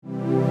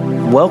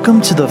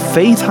Welcome to the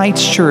Faith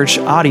Heights Church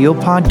audio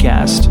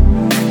podcast.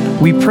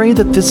 We pray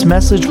that this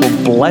message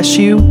will bless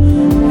you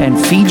and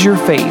feed your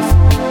faith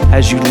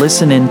as you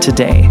listen in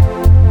today.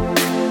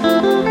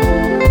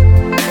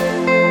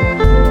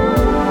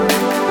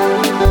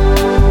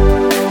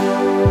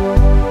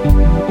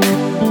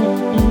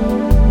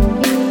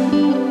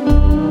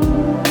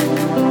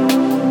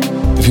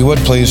 If you would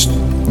please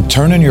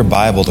turn in your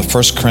Bible to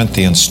 1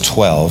 Corinthians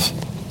 12,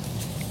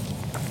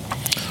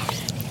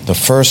 the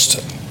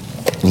first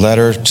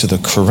letter to the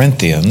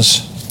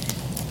Corinthians,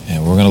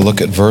 and we're going to look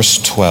at verse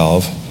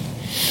 12.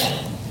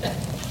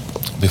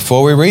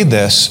 Before we read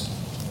this,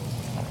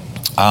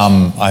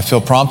 I feel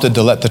prompted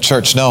to let the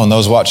church know, and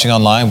those watching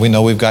online, we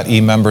know we've got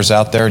e-members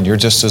out there, and you're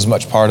just as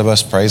much part of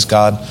us, praise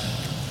God.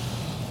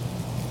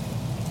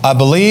 I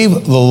believe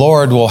the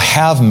Lord will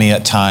have me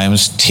at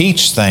times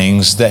teach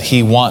things that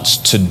He wants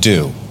to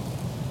do.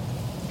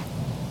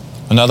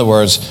 In other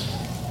words,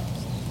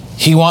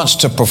 He wants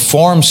to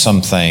perform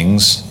some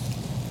things,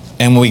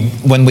 and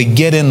when we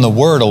get in the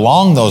Word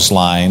along those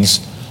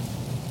lines,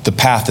 the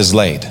path is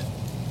laid.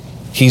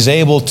 He's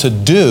able to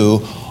do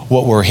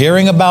what we're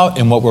hearing about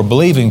and what we're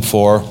believing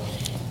for,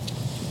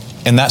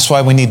 and that's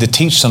why we need to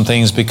teach some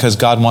things, because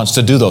God wants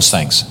to do those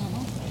things.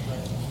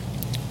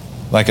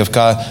 Like if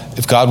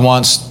God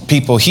wants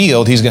people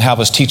healed, He's going to have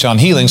us teach on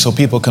healing so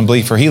people can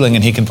believe for healing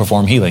and He can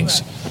perform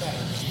healings.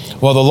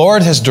 Well, the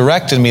Lord has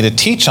directed me to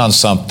teach on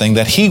something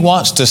that He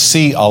wants to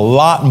see a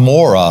lot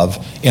more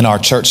of in our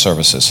church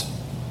services.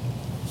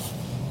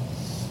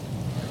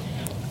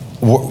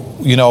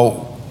 You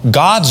know,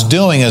 God's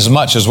doing as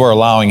much as we're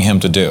allowing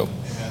Him to do.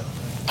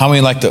 How many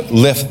like to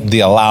lift the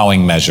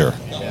allowing measure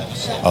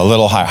a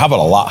little higher? How about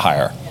a lot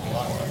higher?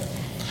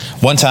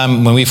 One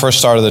time when we first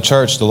started the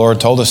church, the Lord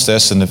told us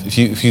this, and if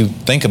you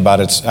think about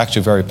it, it's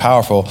actually very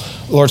powerful.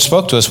 The Lord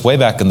spoke to us way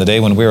back in the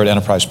day when we were at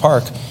Enterprise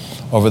Park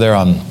over there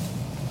on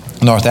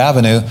North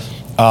Avenue.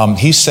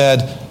 He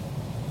said,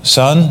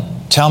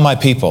 "Son, tell my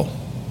people,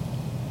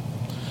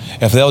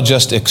 if they'll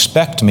just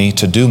expect me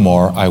to do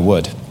more, I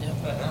would."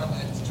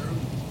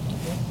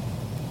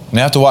 And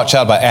you have to watch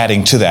out by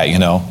adding to that, you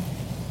know.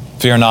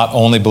 Fear not,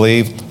 only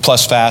believe,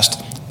 plus fast,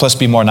 plus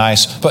be more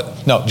nice.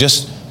 But no,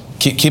 just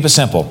keep it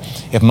simple.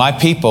 If my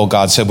people,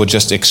 God said, would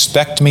just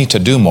expect me to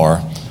do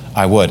more,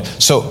 I would.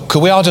 So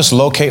could we all just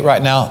locate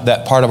right now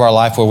that part of our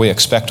life where we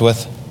expect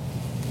with?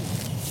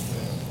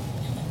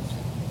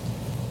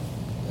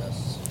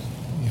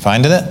 You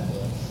finding it?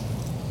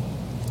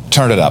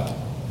 Turn it up.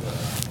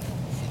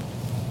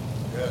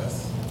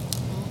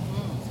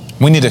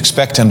 We need to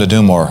expect Him to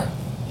do more.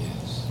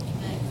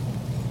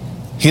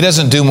 He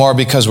doesn't do more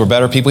because we're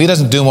better people. He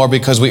doesn't do more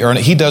because we earn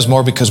it. He does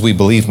more because we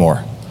believe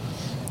more.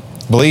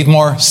 Believe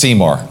more, see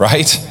more,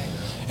 right?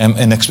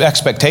 And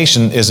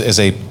expectation is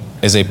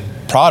a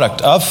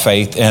product of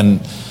faith,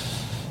 and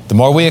the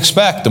more we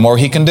expect, the more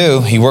He can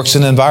do. He works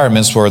in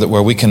environments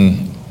where we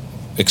can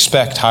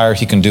expect higher,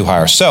 He can do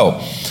higher.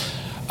 So,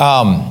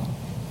 I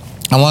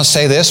want to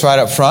say this right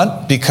up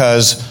front,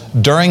 because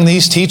during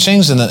these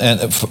teachings, and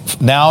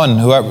now, and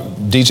whoever,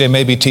 DJ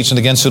may be teaching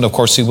again soon, of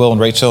course he will,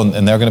 and Rachel,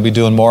 and they're going to be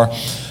doing more.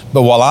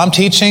 But while I'm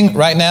teaching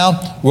right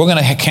now, we're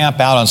going to camp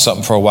out on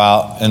something for a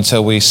while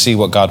until we see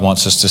what God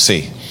wants us to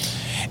see.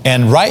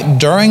 And right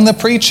during the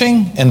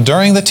preaching and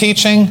during the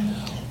teaching,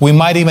 we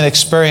might even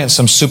experience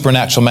some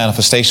supernatural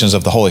manifestations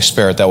of the Holy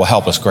Spirit that will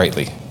help us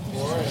greatly.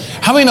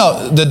 How many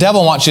know the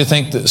devil wants you to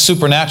think that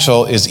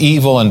supernatural is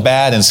evil and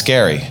bad and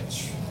scary?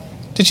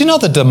 Did you know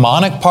the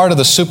demonic part of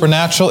the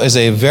supernatural is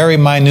a very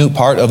minute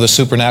part of the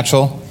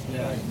supernatural?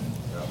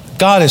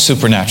 God is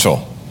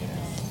supernatural.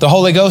 The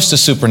Holy Ghost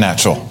is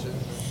supernatural.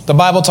 The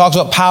Bible talks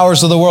about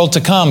powers of the world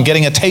to come,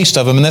 getting a taste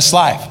of them in this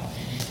life.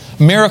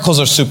 Miracles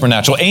are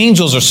supernatural.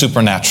 Angels are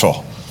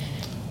supernatural.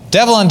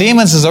 Devil and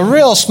demons is a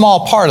real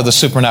small part of the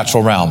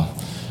supernatural realm.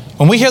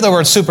 When we hear the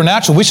word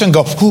supernatural, we shouldn't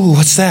go, "Ooh,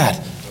 what's that?"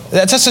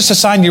 That's just a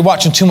sign you're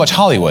watching too much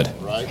Hollywood.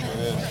 Right.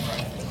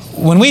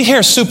 When we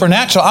hear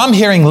supernatural, I'm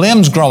hearing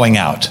limbs growing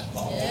out,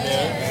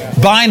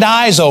 blind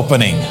eyes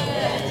opening,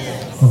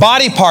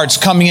 body parts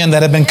coming in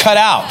that have been cut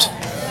out.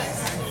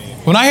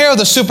 When I hear of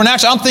the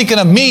supernatural, I'm thinking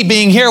of me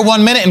being here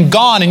 1 minute and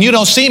gone, and you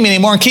don't see me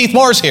anymore, and Keith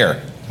Moore's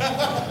here.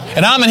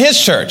 And I'm in his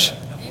church.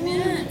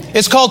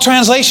 It's called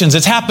translations.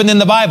 It's happened in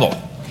the Bible.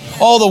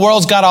 Oh, the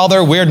world's got all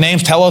their weird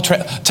names,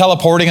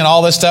 teleporting and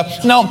all this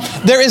stuff. No,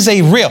 there is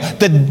a real.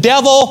 The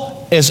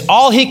devil is,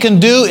 all he can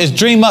do is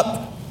dream up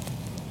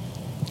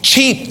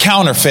cheap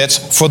counterfeits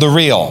for the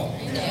real.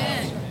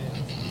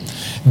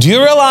 Do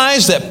you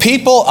realize that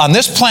people on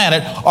this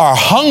planet are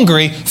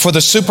hungry for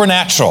the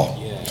supernatural?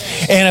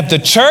 And if the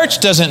church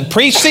doesn't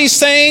preach these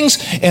things,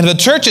 and if the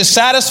church is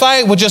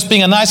satisfied with just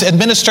being a nice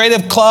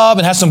administrative club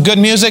and has some good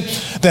music,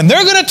 then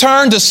they're going to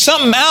turn to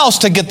something else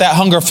to get that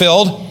hunger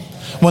filled,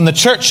 when the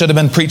church should have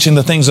been preaching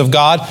the things of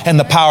God and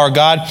the power of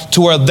God,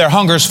 to where their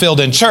hunger is filled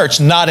in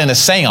church, not in a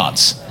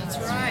seance. That's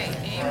right.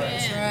 Amen.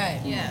 That's right.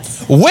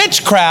 Yes.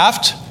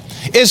 Witchcraft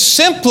is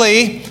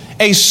simply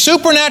a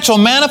supernatural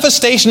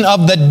manifestation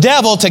of the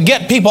devil to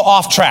get people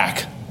off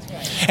track.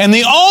 And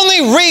the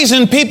only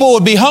reason people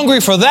would be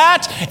hungry for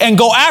that and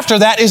go after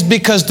that is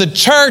because the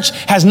church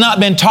has not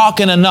been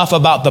talking enough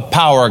about the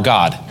power of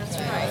God. That's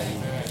right.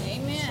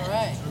 Amen.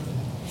 Right.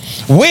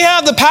 We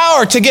have the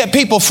power to get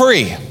people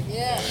free.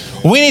 Yeah.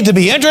 We need to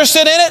be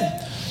interested in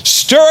it,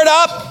 stir it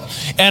up,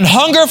 and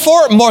hunger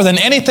for it more than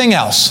anything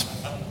else.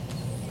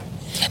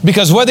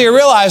 Because whether you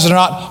realize it or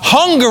not,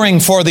 hungering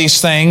for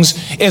these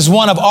things is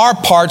one of our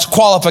parts,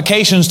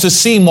 qualifications to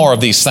see more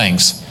of these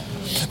things.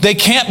 They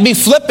can't be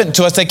flippant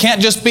to us. They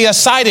can't just be a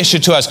side issue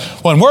to us.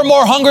 When we're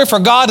more hungry for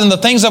God and the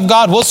things of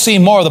God, we'll see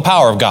more of the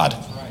power of God.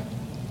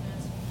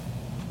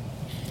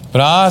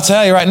 But I'll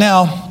tell you right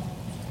now,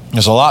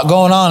 there's a lot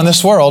going on in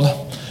this world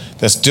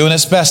that's doing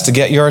its best to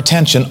get your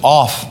attention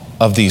off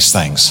of these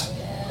things.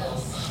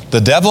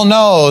 The devil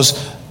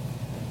knows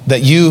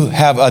that you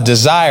have a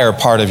desire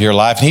part of your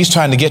life, and he's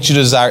trying to get you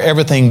to desire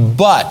everything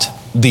but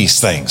these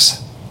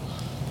things.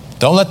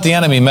 Don't let the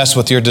enemy mess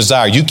with your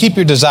desire. You keep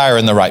your desire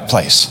in the right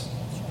place.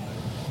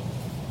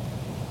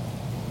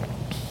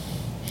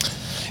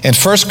 In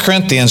 1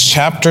 Corinthians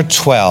chapter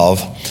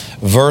 12,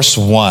 verse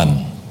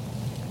 1,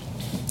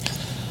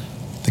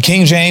 the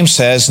King James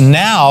says,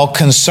 "Now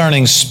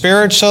concerning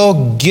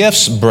spiritual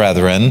gifts,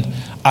 brethren,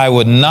 I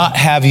would not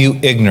have you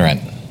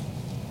ignorant.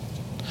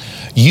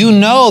 You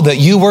know that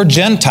you were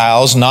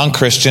Gentiles,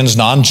 non-Christians,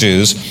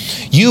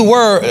 non-Jews. You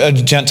were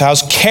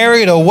Gentiles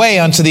carried away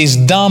unto these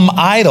dumb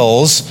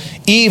idols,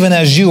 even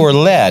as you were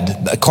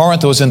led."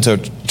 Corinth was into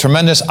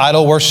tremendous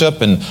idol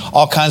worship and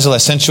all kinds of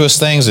licentious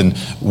things and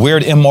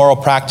weird immoral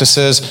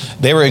practices.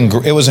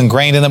 It was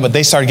ingrained in them, but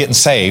they started getting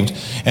saved.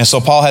 And so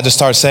Paul had to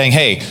start saying,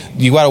 hey,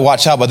 you got to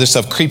watch out about this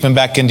stuff creeping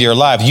back into your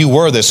life. You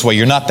were this way.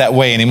 You're not that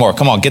way anymore.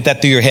 Come on, get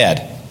that through your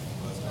head.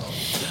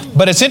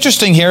 But it's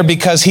interesting here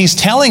because he's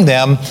telling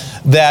them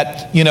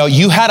that,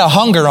 you had a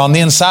hunger on the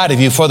inside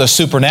of you for the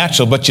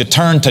supernatural, but you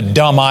turned to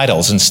dumb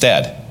idols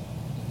instead.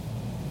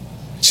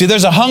 See,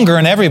 there's a hunger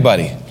in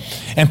everybody.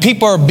 And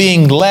people are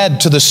being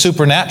led to the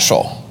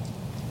supernatural.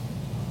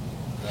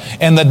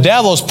 And the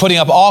devil's putting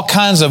up all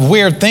kinds of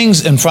weird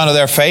things in front of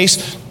their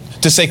face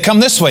to say, come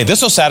this way,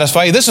 this will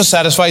satisfy you, this will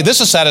satisfy you, this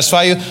will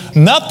satisfy you.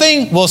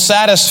 Nothing will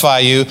satisfy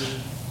you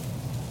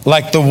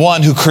like the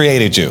one who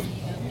created you.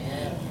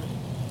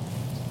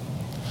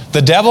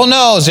 The devil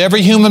knows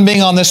every human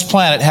being on this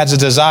planet has a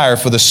desire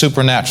for the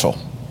supernatural.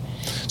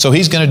 So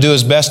he's going to do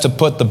his best to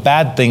put the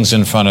bad things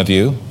in front of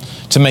you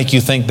to make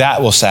you think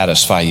that will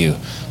satisfy you.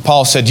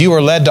 Paul said you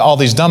were led to all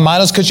these dumb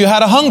idols because you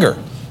had a hunger.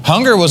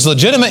 Hunger was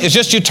legitimate. It's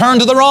just you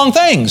turned to the wrong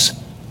things.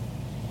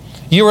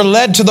 You were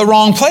led to the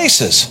wrong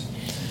places.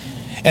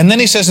 And then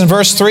he says in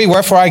verse 3,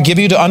 "Wherefore I give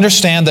you to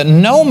understand that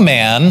no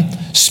man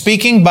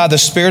speaking by the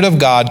Spirit of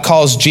God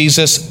calls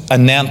Jesus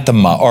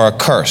anathema or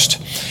accursed,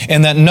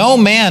 and that no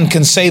man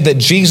can say that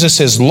Jesus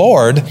is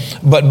Lord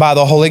but by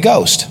the Holy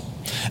Ghost.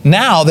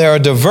 Now there are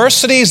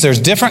diversities, there's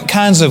different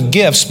kinds of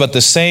gifts, but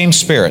the same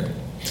Spirit.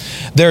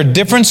 There are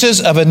differences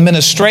of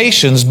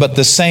administrations, but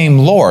the same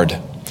Lord.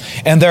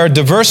 And there are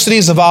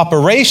diversities of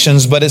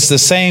operations, but it's the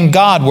same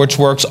God which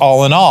works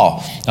all in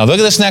all." Now look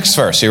at this next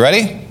verse. You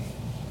ready?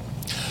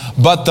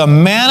 "But the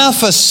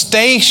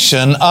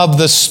manifestation of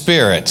the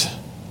Spirit."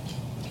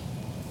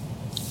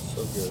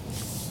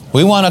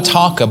 We want to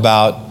talk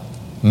about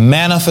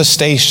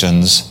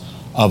manifestations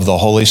of the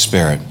Holy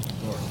Spirit.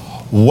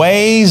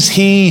 Ways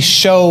He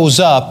shows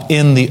up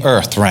in the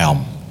earth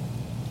realm.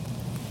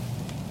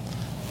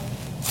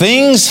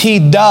 Things He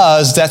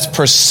does that's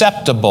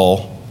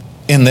perceptible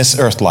in this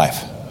earth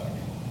life.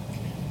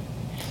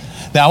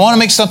 Now I want to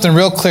make something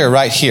real clear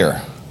right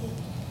here.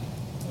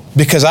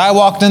 Because I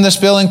walked in this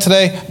building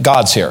today,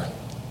 God's here.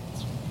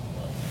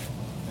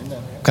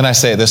 Can I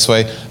say it this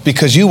way?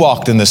 Because you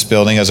walked in this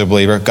building as a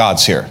believer,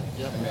 God's here.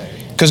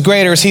 Because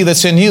greater is He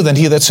that's in you than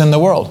he that's in the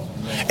world.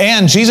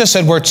 And Jesus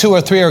said, where 2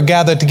 or 3 are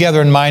gathered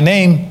together in my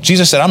name,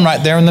 Jesus said, I'm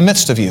right there in the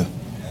midst of you.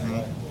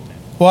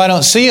 Well, I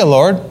don't see you,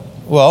 Lord.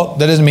 Well,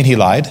 that doesn't mean He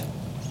lied.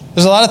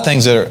 There's a lot of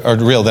things that are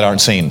real that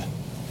aren't seen.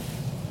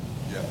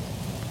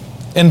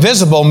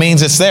 Invisible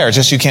means it's there,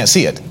 just you can't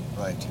see it.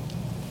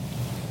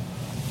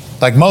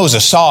 Like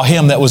Moses saw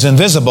Him that was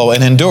invisible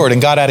and endured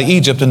and got out of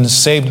Egypt and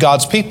saved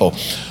God's people.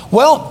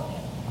 Well,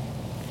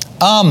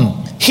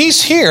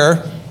 He's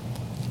here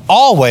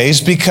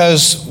always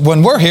because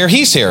when we're here,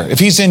 He's here. If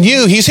He's in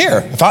you, He's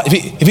here.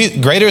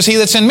 Greater is He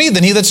that's in me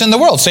than he that's in the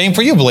world. Same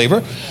for you,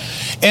 believer.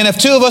 And if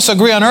 2 of us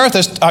agree on earth,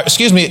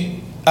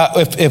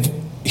 if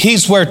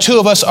He's where 2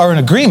 of us are in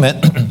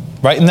agreement,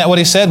 right? Isn't that what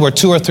He said? Where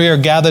 2 or 3 are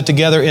gathered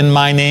together in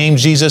my name,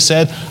 Jesus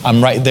said,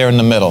 I'm right there in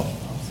the middle.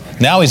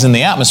 Now He's in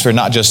the atmosphere,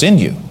 not just in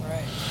you.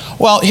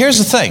 Well, here's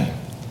the thing.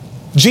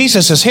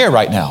 Jesus is here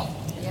right now.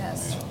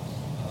 Yes.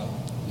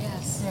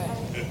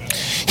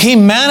 Yes. He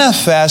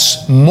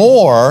manifests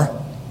more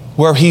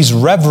where He's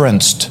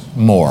reverenced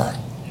more.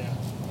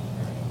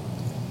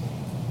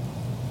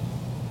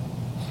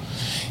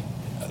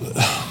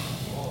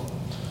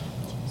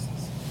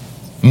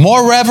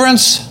 More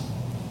reverence,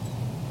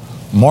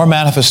 more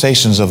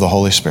manifestations of the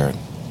Holy Spirit.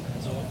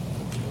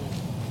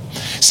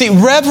 See,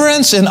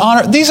 reverence and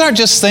honor, these aren't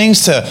just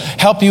things to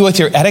help you with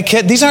your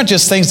etiquette. These aren't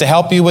just things to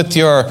help you with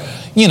your,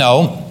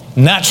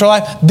 natural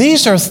life.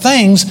 These are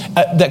things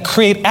that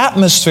create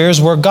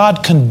atmospheres where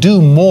God can do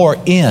more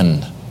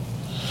in.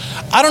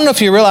 I don't know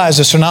if you realize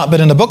this or not, but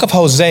in the book of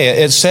Hosea,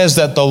 it says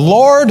that the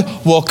Lord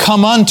will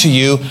come unto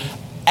you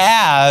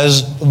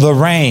as the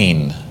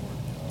rain.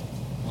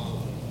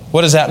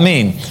 What does that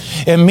mean?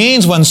 It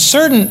means when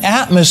certain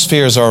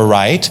atmospheres are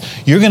right,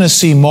 you're going to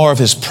see more of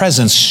His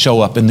presence show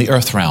up in the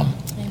earth realm.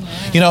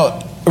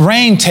 Amen.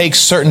 Rain takes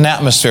certain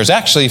atmospheres.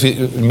 Actually,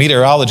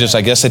 meteorologists,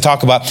 I guess, they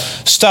talk about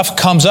stuff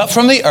comes up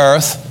from the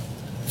earth,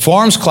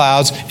 forms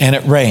clouds, and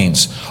it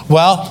rains.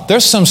 Well,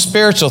 there's some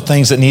spiritual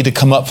things that need to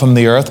come up from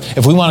the earth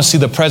if we want to see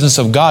the presence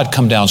of God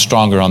come down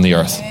stronger on the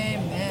earth. Amen.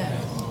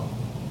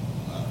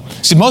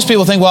 See, most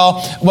people think,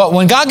 well,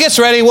 when God gets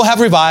ready, we'll have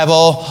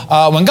revival.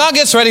 When God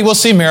gets ready, we'll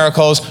see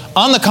miracles.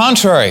 On the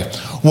contrary,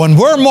 when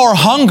we're more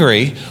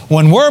hungry,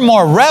 when we're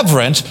more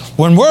reverent,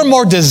 when we're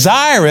more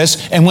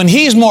desirous, and when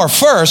He's more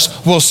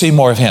first, we'll see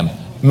more of Him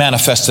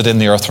manifested in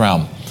the earth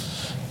realm.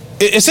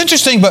 It's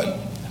interesting, but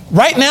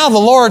right now the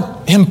Lord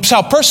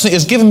Himself personally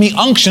is giving me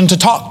unction to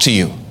talk to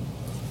you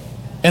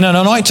in an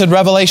anointed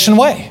revelation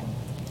way.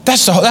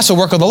 That's the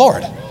work of the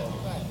Lord.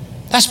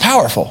 That's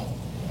powerful.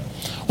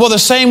 Well, the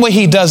same way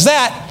He does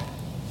that,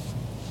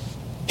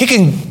 He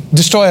can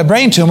destroy a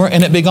brain tumor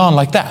and it be gone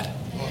like that.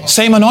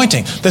 Same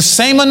anointing. The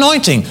same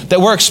anointing that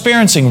we're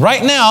experiencing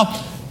right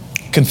now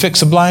can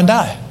fix a blind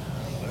eye.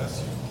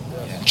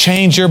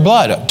 Change your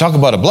blood. Talk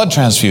about a blood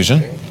transfusion.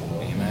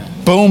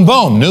 Boom,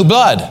 boom, new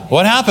blood.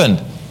 What happened?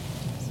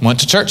 Went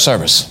to church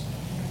service.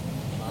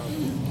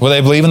 Well, they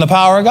believe in the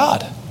power of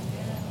God.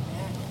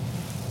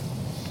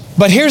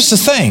 But here's the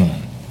thing.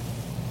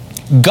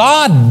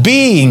 God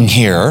being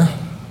here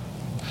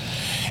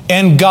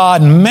and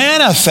God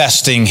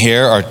manifesting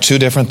here are two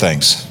different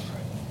things.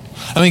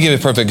 Let me give you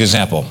a perfect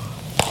example.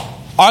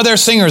 Are there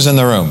singers in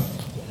the room?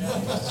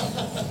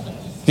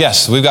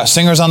 Yes, we've got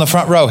singers on the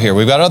front row here.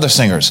 We've got other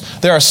singers.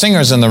 There are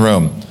singers in the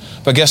room.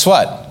 But guess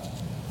what?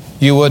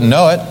 You wouldn't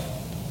know it.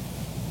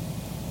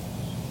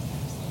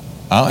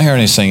 I don't hear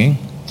any singing.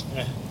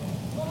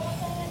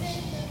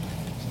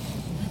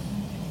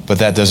 But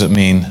that doesn't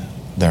mean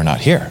they're not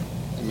here.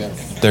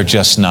 They're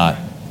just not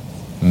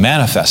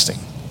manifesting.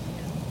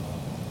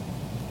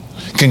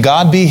 Can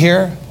God be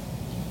here,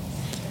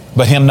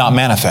 but Him not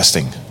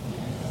manifesting?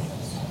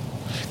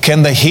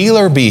 Can the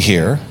healer be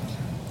here,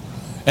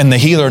 and the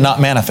healer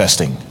not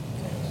manifesting?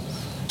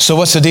 So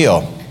what's the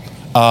deal?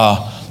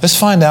 Let's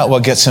find out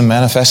what gets Him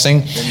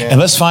manifesting, and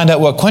let's find out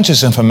what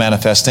quenches Him from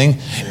manifesting,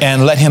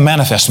 and let Him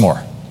manifest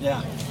more.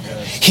 Yeah.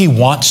 He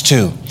wants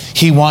to.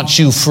 He wants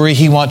you free.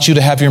 He wants you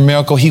to have your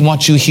miracle. He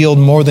wants you healed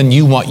more than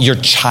you want your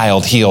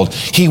child healed.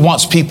 He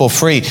wants people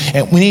free.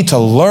 And we need to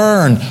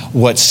learn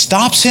what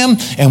stops Him,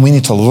 and we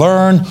need to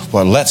learn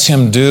what lets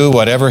Him do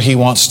whatever He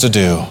wants to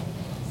do.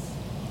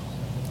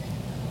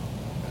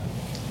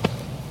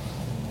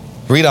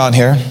 Read on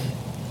here.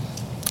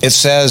 It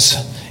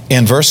says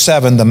in verse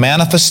 7, the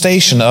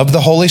manifestation of the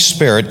Holy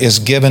Spirit is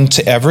given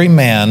to every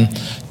man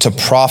to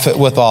profit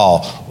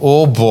withal.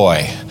 Oh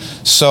boy.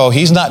 So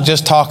He's not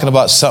just talking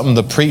about something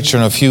the preacher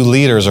and a few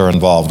leaders are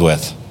involved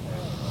with.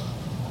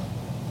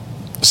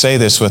 Say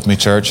this with me,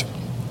 church.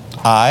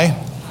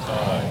 I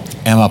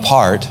am a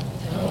part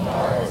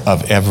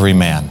of every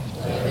man.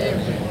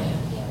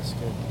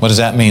 What does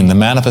that mean? The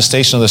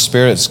manifestation of the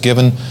Spirit is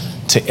given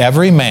to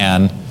every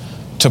man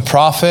to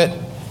profit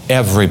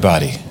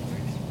everybody.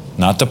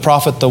 Not to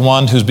profit the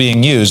one who's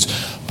being used,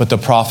 but to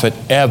profit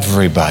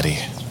everybody.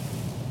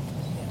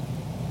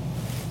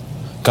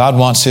 God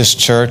wants His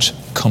church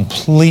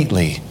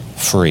completely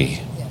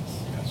free.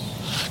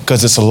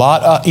 Because it's a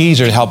lot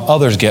easier to help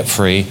others get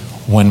free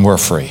when we're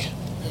free.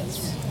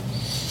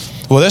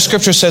 Well, this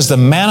scripture says the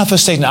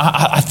manifestation.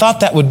 I thought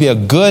that would be a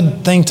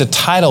good thing to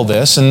title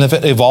this, and if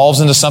it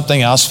evolves into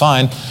something else,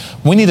 fine.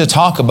 We need to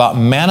talk about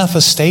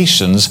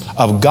manifestations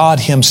of God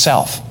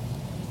Himself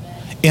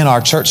in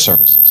our church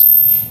services.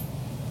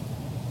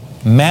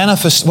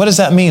 What does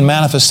that mean,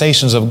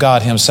 manifestations of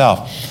God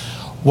Himself?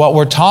 What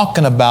we're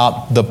talking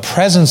about, the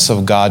presence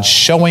of God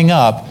showing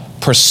up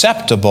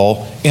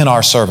perceptible in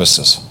our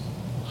services.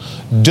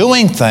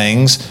 Doing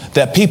things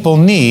that people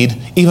need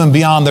even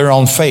beyond their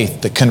own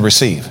faith that can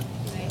receive.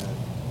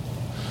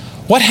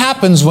 What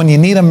happens when you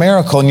need a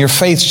miracle and your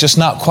faith's just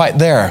not quite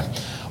there?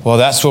 Well,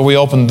 that's where we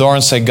open the door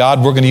and say, God,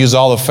 we're going to use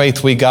all the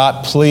faith we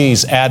got.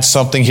 Please add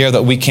something here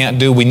that we can't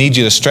do. We need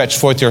you to stretch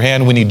forth your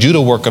hand. We need you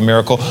to work a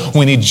miracle.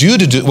 We need you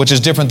to do, which is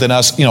different than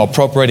us,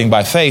 appropriating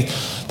by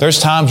faith. There's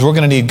times we're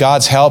going to need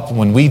God's help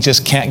when we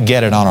just can't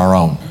get it on our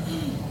own.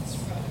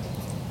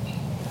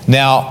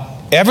 Now,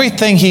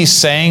 everything He's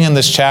saying in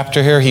this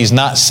chapter here, He's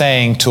not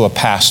saying to a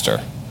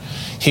pastor.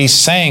 He's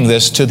saying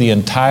this to the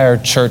entire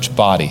church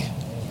body.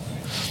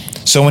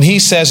 So when He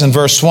says in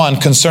verse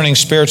 1, concerning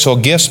spiritual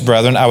gifts,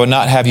 brethren, I would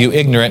not have you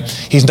ignorant,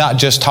 He's not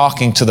just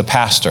talking to the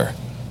pastor.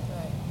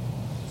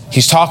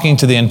 He's talking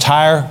to the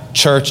entire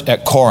church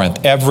at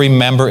Corinth, every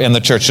member in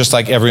the church, just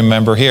like every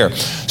member here.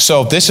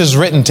 So if this is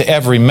written to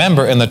every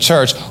member in the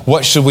church,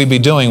 what should we be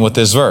doing with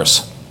this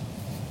verse?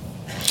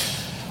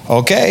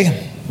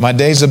 Okay, my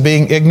days of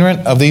being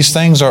ignorant of these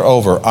things are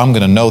over. I'm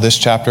going to know this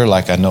chapter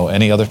like I know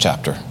any other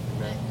chapter.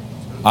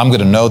 I'm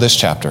going to know this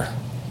chapter.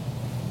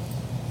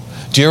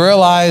 Do you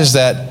realize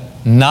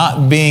that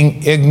not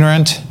being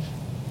ignorant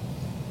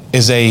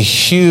is a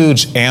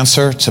huge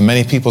answer to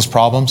many people's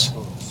problems?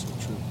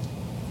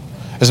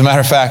 As a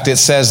matter of fact, it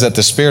says that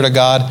the Spirit of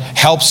God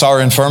helps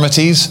our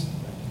infirmities.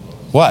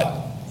 What?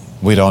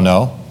 We don't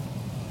know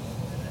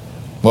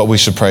what we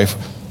should pray for.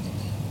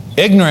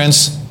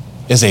 Ignorance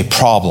is a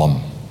problem.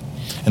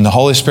 And the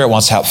Holy Spirit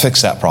wants to help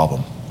fix that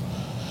problem.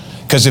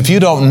 Because if you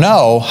don't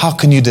know, how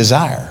can you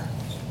desire?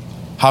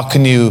 How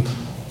can you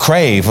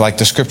crave? Like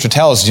the Scripture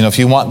tells, if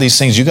you want these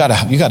things, you got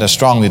to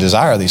strongly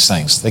desire these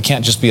things. They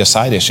can't just be a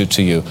side issue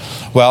to you.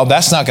 Well,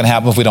 that's not going to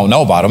happen if we don't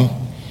know about them.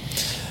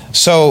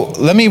 So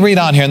let me read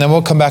on here, and then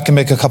we'll come back and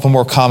make a couple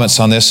more comments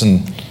on this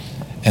and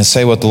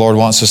say what the Lord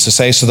wants us to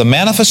say. So the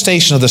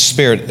manifestation of the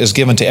Spirit is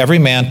given to every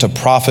man to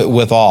profit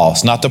withal.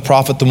 It's not to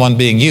profit the one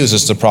being used,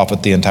 it's to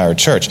profit the entire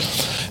church.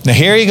 Now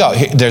here you go.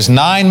 There's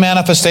 9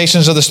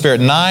 manifestations of the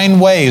Spirit, 9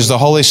 ways the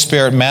Holy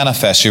Spirit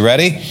manifests. You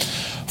ready?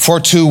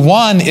 For to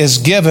one is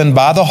given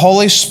by the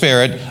Holy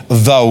Spirit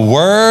the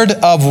word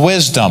of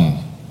wisdom.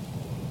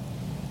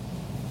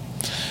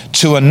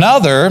 To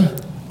another,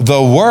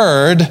 the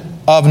word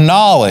of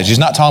knowledge. He's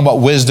not talking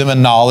about wisdom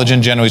and knowledge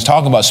in general. He's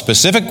talking about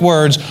specific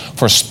words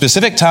for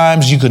specific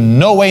times you could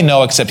no way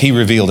know except He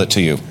revealed it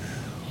to you.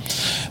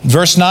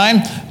 Verse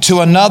 9, to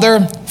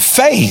another,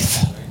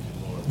 faith.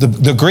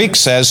 The Greek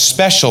says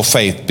special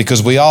faith,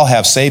 because we all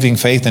have saving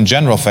faith and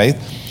general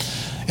faith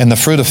and the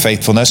fruit of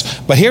faithfulness.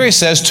 But here he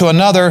says to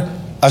another,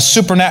 a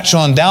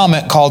supernatural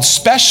endowment called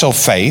special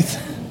faith.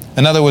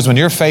 In other words, when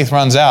your faith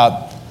runs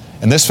out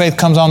and this faith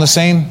comes on the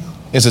scene,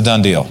 it's a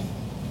done deal.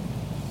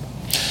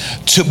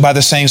 By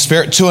the same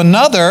Spirit. To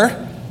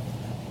another,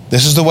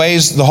 this is the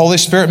ways the Holy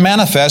Spirit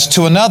manifests.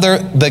 To another,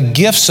 the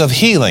gifts of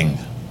healing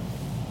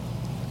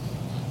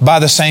by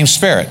the same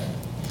Spirit.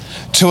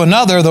 To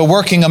another, the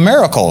working of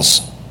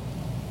miracles.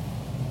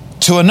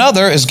 To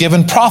another is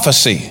given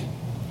prophecy.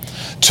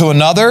 To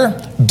another,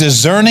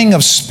 discerning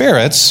of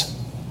spirits.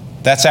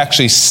 That's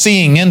actually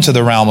seeing into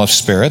the realm of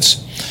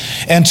spirits.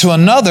 And to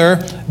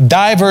another,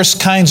 diverse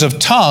kinds of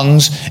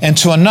tongues. And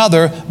to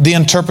another, the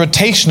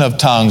interpretation of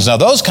tongues. Now,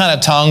 those kind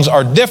of tongues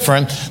are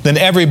different than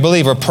every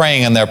believer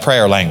praying in their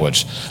prayer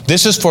language.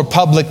 This is for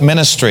public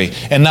ministry.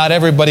 And not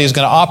everybody is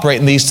going to operate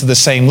in these to the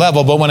same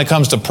level. But when it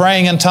comes to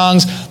praying in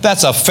tongues,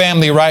 that's a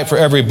family right for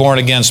every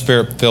born-again,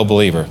 Spirit-filled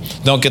believer.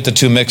 Don't get the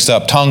two mixed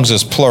up. Tongues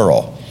is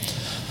plural.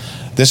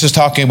 This is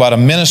talking about a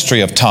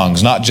ministry of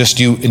tongues, not just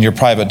you in your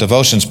private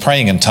devotions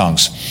praying in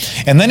tongues.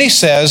 And then he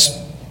says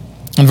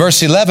in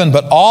verse 11,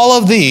 but all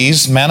of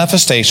these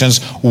manifestations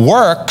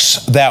works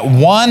that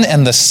one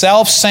and the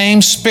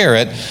self-same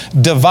Spirit,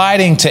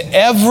 dividing to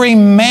every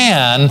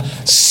man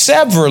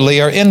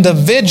severally or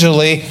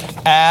individually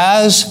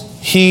as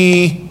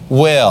He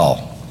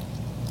will.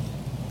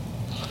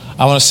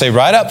 I want to say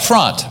right up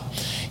front,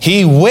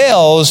 He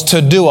wills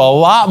to do a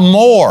lot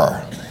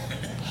more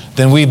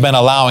than we've been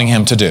allowing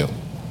Him to do.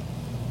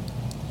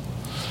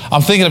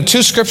 I'm thinking of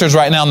 2 scriptures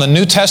right now in the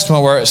New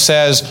Testament where it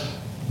says,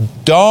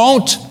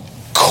 don't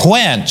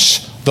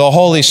quench the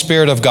Holy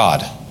Spirit of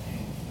God.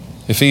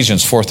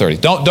 Ephesians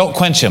 4:30. Don't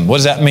quench Him. What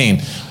does that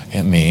mean?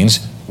 It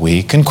means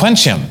we can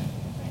quench Him.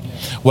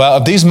 Well,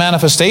 if these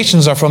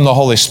manifestations are from the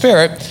Holy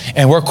Spirit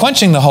and we're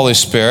quenching the Holy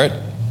Spirit,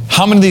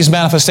 how many of these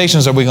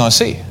manifestations are we going to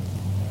see?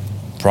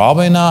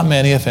 Probably not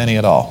many, if any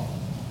at all.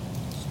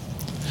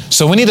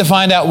 So we need to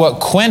find out what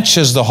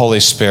quenches the Holy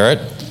Spirit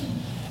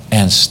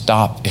and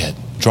stop it.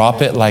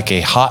 Drop it like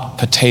a hot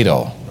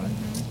potato.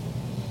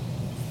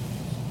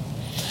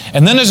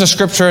 And then there's a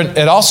scripture,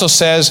 it also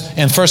says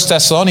in 1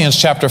 Thessalonians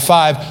chapter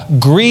 5,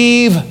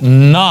 grieve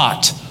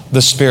not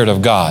the Spirit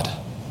of God.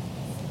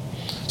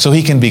 So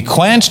He can be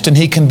quenched and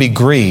He can be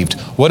grieved.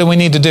 What do we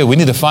need to do? We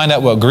need to find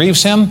out what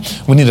grieves Him.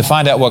 We need to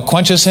find out what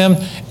quenches Him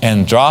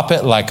and drop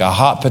it like a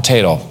hot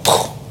potato.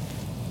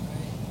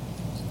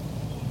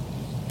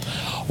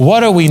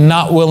 What are we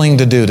not willing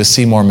to do to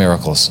see more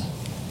miracles?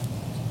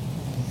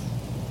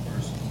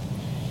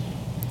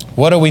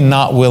 What are we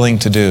not willing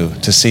to do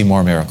to see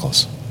more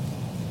miracles?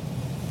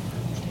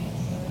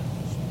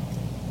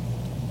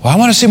 Well, I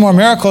want to see more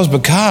miracles,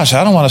 but gosh,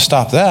 I don't want to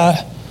stop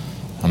that.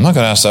 I'm not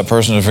going to ask that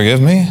person to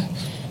forgive me.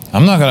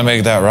 I'm not going to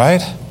make that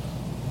right.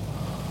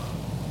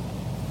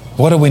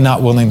 What are we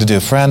not willing to do?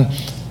 Friend,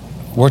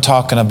 we're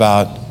talking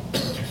about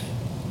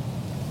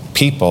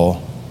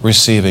people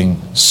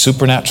receiving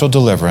supernatural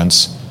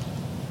deliverance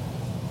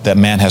that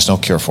man has no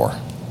cure for.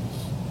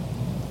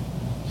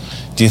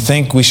 Do you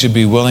think we should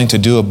be willing to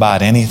do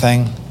about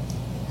anything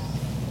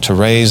to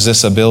raise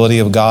this ability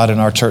of God in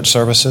our church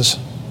services?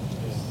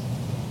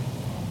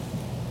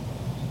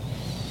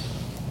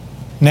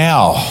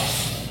 Now,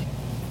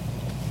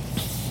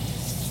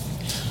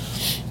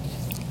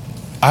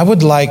 I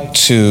would like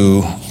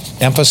to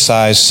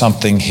emphasize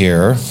something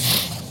here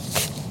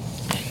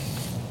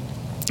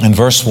in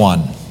verse 1.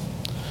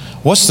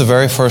 What's the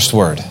very first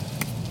word?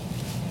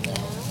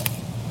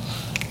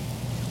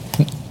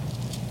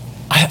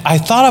 I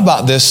thought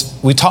about this.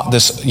 We taught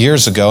this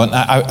years ago, and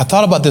I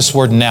thought about this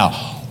word now.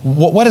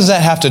 What does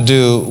that have to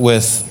do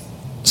with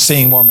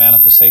seeing more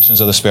manifestations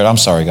of the Spirit? I'm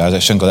sorry, guys. I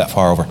shouldn't go that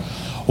far over.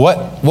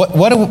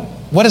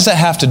 What does that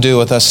have to do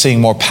with us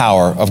seeing more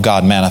power of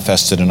God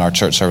manifested in our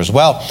church service?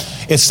 Well,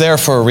 it's there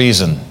for a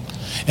reason.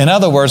 In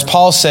other words,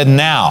 Paul said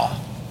now.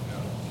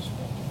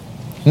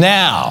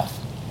 Now,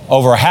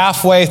 over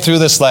halfway through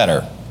this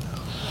letter,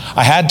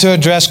 I had to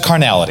address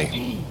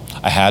carnality.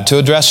 I had to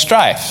address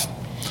strife.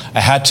 I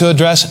had to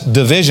address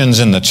divisions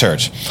in the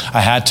church.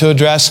 I had to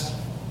address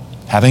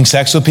having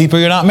sex with people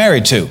you're not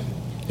married to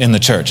in the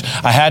church.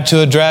 I had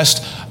to address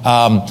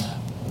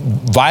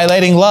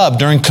violating love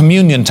during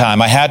communion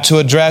time. I had to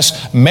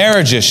address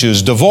marriage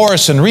issues,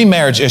 divorce and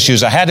remarriage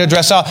issues. I had to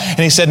address all. And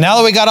he said, now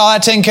that we got all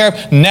that taken care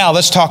of, now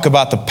let's talk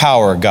about the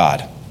power of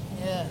God.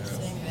 Yes,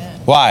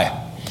 amen.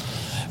 Why?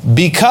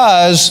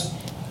 Because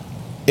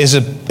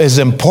as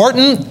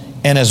important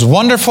and as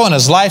wonderful and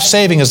as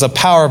life-saving as the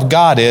power of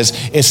God is,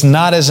 it's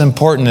not as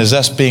important as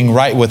us being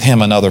right with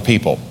Him and other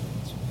people.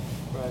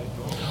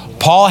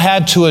 Paul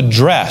had to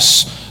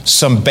address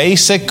some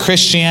basic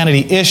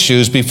Christianity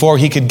issues before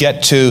he could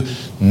get to,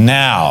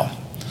 now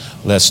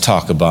let's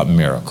talk about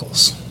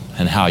miracles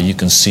and how you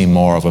can see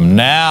more of them.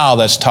 Now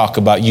let's talk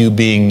about you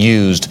being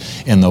used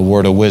in the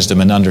word of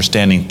wisdom and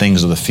understanding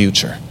things of the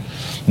future.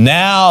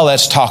 Now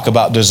let's talk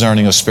about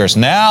discerning of spirits.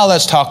 Now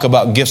let's talk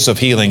about gifts of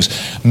healings,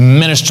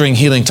 ministering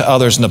healing to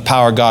others and the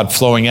power of God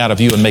flowing out of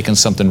you and making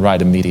something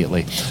right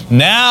immediately.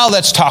 Now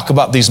let's talk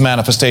about these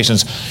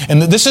manifestations.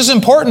 And this is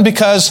important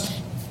because,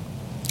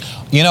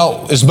 you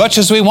know, as much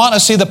as we want to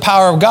see the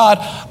power of God,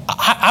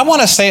 I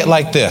want to say it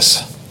like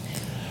this.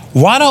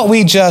 Why don't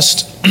we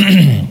just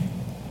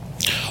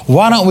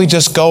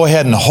go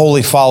ahead and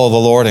wholly follow the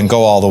Lord and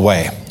go all the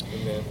way?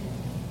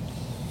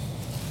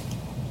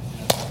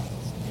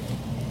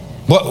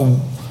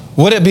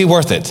 Would it be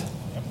worth it?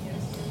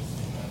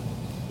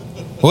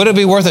 Would it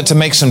be worth it to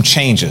make some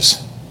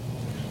changes?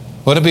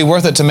 Would it be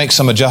worth it to make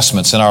some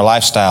adjustments in our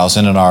lifestyles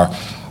and in our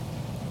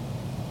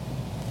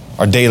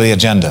daily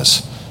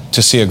agendas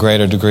to see a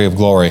greater degree of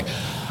glory?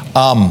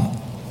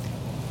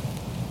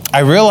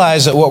 I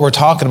realize that what we're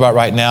talking about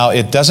right now,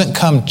 it doesn't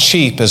come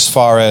cheap as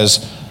far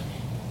as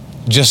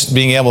just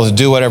being able to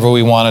do whatever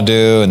we want to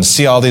do and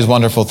see all these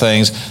wonderful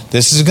things.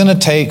 This is going to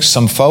take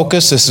some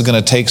focus. This is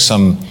going to take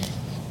some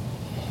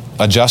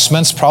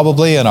adjustments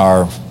probably in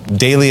our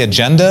daily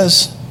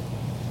agendas.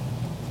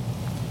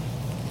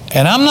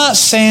 And I'm not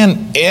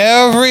saying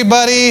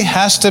everybody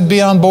has to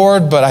be on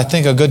board, but I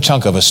think a good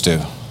chunk of us do.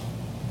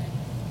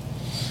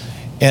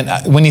 And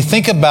when you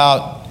think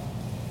about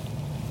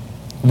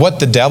what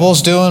the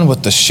devil's doing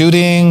with the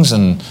shootings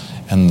and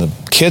the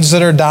kids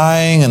that are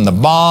dying and the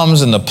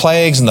bombs and the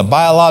plagues and the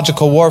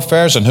biological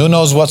warfares and who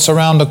knows what's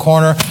around the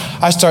corner,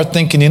 I start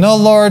thinking, you know,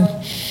 Lord,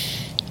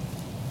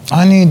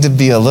 I need to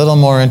be a little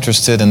more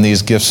interested in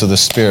these gifts of the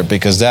Spirit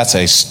because that's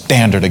a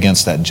standard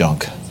against that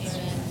junk.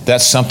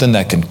 That's something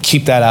that can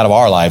keep that out of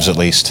our lives at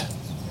least.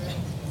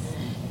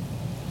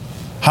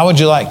 How would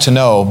you like to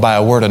know by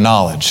a word of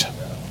knowledge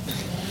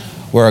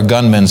where a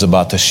gunman's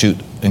about to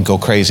shoot and go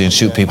crazy and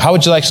shoot people? How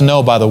would you like to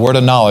know by the word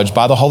of knowledge,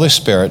 by the Holy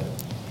Spirit,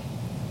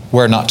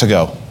 where not to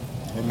go?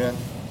 Amen.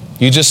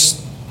 You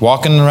just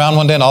walking around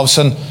one day and all of a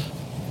sudden,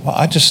 well,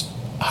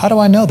 how do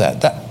I know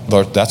that?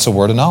 Lord, that's a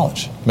word of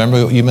knowledge.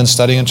 Remember what you've been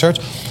studying in church?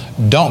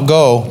 Don't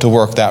go to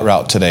work that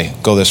route today.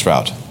 Go this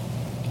route.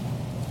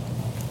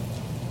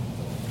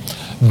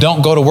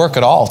 Don't go to work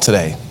at all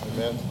today.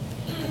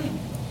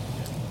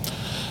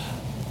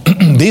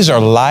 Amen. These are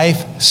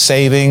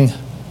life-saving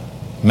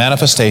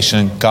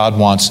manifestation God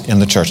wants in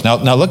the church.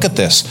 Now look at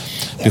this.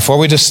 Before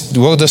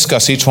we'll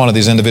discuss each one of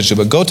these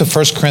individually, but go to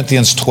 1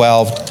 Corinthians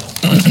 12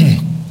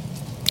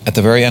 at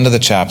the very end of the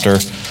chapter.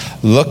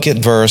 Look at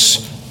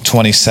verse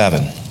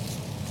 27.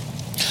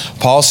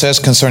 Paul says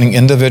concerning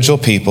individual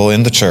people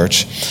in the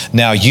church,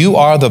 now you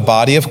are the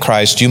body of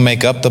Christ, you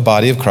make up the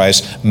body of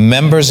Christ,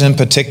 members in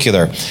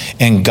particular.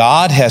 And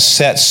God has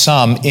set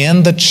some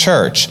in the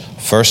church,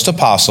 first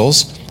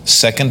apostles,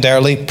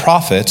 secondarily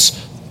prophets,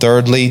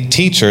 thirdly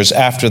teachers.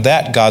 After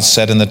that, God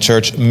set in the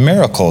church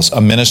miracles,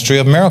 a ministry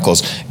of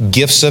miracles,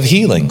 gifts of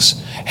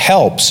healings,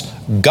 helps,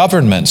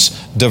 governments,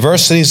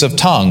 diversities of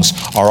tongues.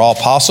 Are all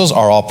apostles?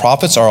 Are all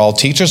prophets? Are all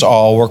teachers? Are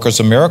all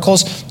workers of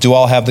miracles? Do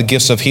all have the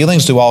gifts of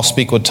healings? Do all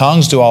speak with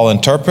tongues? Do all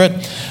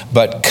interpret?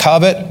 But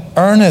covet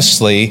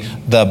earnestly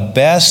the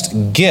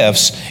best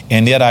gifts,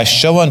 and yet I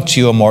show unto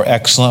you a more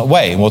excellent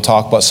way. And we'll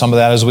talk about some of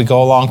that as we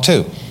go along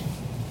too.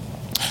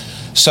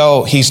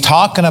 So he's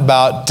talking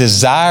about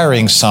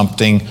desiring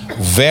something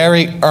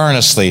very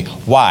earnestly.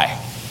 Why?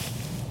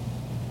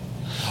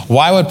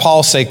 Why would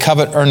Paul say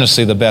covet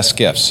earnestly the best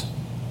gifts?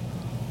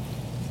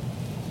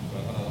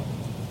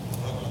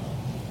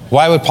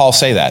 Why would Paul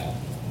say that?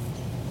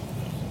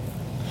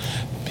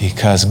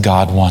 Because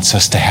God wants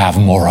us to have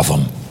more of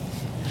them.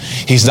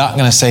 He's not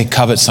going to say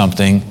covet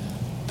something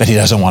that he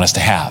doesn't want us to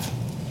have.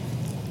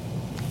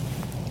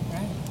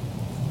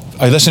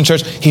 Are you listening,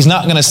 church? He's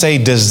not going to say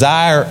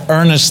desire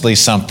earnestly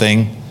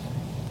something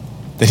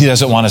that he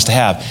doesn't want us to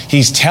have.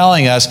 He's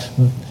telling us,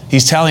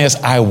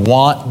 I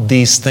want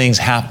these things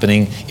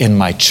happening in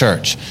my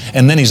church.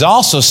 And then he's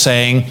also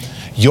saying,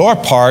 your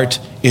part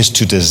is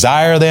to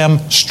desire them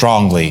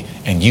strongly,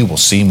 and you will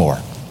see more.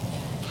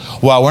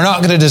 Well, we're not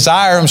going to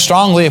desire them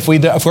strongly if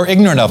we're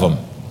ignorant of them.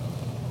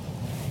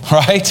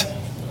 Right?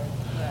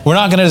 We're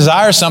not going to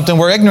desire something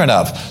we're ignorant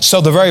of. So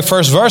the very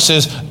first verse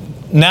is,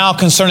 now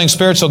concerning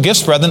spiritual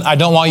gifts, brethren, I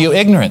don't want you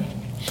ignorant.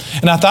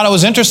 And I thought it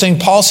was interesting.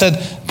 Paul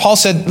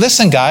said,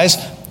 listen, guys,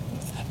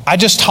 I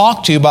just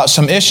talked to you about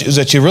some issues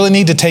that you really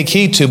need to take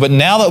heed to, but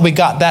now that we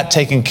got that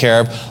taken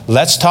care of,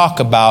 let's talk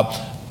about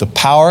the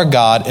power of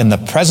God and the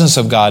presence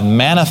of God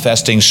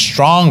manifesting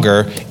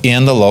stronger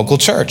in the local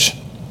church.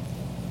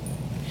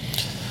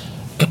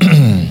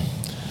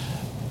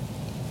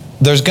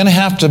 There's going to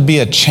have to be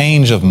a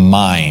change of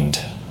mind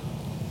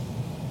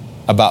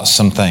about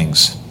some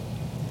things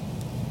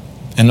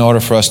in order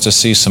for us to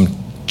see some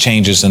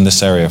changes in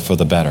this area for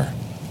the better.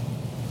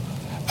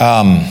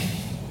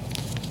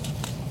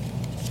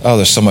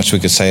 There's so much we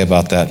could say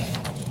about that.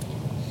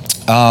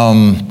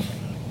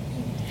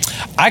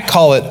 I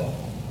call it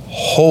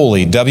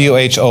holy,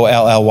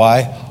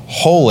 W-H-O-L-L-Y,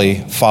 holy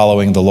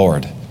following the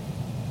Lord.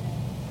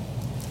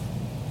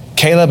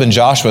 Caleb and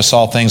Joshua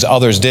saw things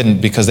others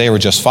didn't because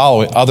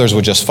others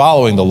were just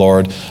following the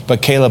Lord,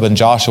 but Caleb and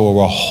Joshua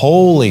were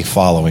wholly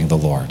following the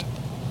Lord.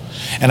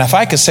 And if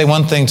I could say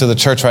one thing to the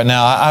church right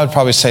now, I would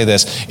probably say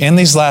this. In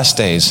these last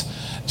days,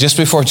 just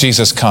before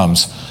Jesus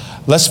comes,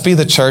 let's be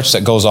the church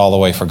that goes all the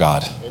way for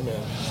God.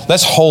 Amen.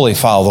 Let's wholly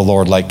follow the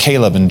Lord like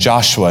Caleb and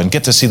Joshua and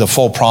get to see the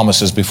full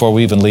promises before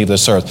we even leave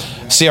this earth.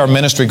 See our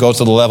ministry go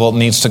to the level it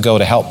needs to go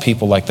to help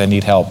people like they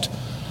need helped.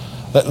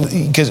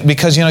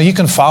 Because you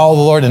can follow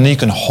the Lord and then you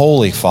can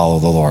wholly follow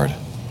the Lord.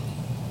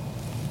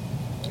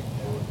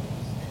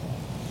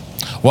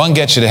 One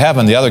gets you to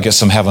heaven, the other gets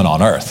some heaven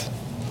on earth.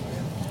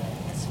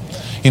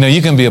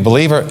 You can be a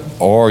believer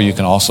or you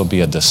can also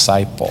be a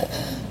disciple.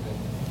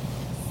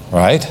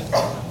 Right?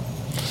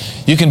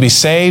 You can be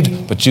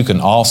saved, but you can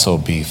also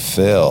be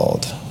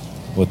filled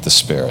with the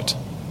Spirit.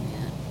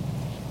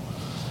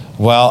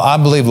 Well, I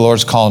believe the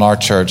Lord's calling our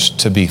church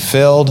to be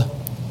filled,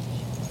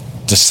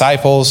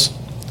 disciples,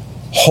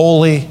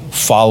 wholly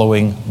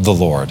following the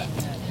Lord.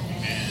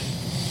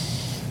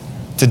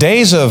 The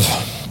days of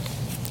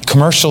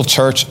commercial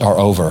church are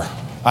over.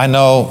 I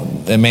know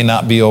it may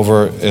not be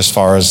over as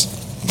far as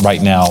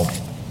right now.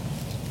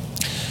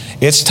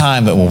 It's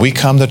time that when we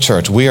come to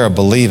church, we are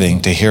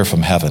believing to hear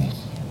from heaven.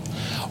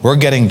 We're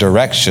getting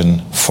direction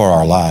for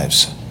our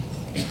lives.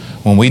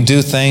 When we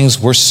do things,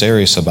 we're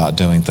serious about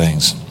doing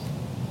things.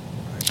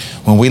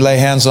 When we lay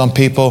hands on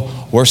people,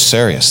 we're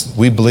serious.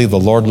 We believe the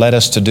Lord led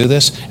us to do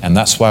this, and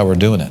that's why we're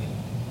doing it.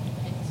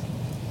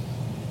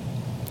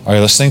 Are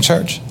you listening,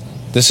 church?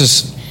 This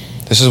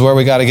is where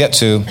we got to get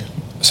to.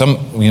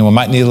 We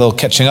might need a little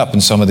catching up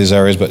in some of these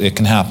areas, but it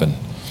can happen.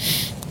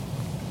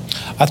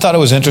 I thought it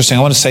was interesting.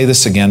 I want to say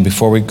this again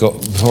before we go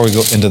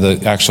into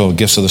the actual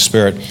gifts of the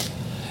Spirit.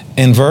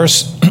 In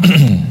verse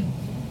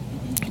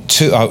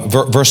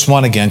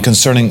 1 again,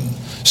 concerning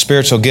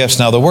spiritual gifts.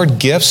 Now, the word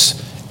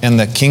gifts in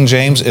the King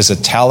James is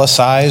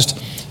italicized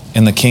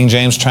in the King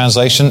James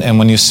translation. And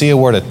when you see a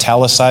word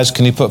italicized,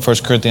 can you put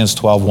 1 Corinthians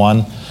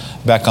 12:1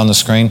 back on the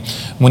screen?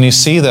 When you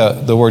see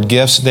the word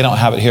gifts, they don't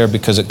have it here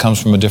because it comes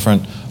from a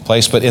different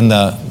place. But in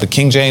the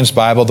King James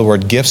Bible, the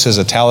word gifts is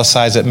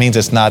italicized. It means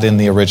it's not in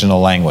the original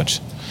language.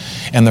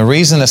 And the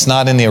reason it's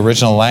not in the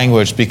original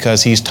language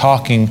because he's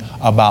talking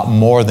about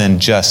more than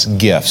just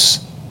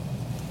gifts.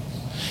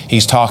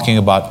 He's talking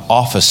about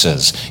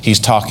offices. He's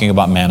talking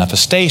about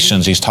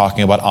manifestations. He's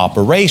talking about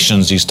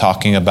operations. He's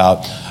talking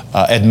about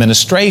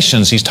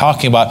administrations. He's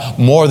talking about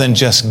more than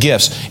just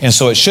gifts. And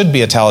so it should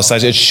be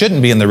italicized. It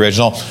shouldn't be in the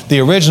original. The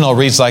original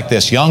reads like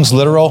this. Young's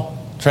literal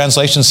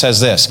translation says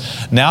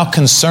this. Now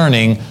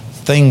concerning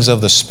things of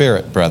the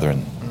Spirit,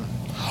 brethren.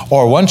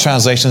 Or one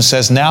translation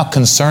says, now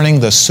concerning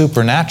the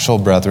supernatural,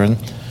 brethren,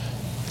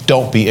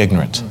 don't be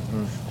ignorant.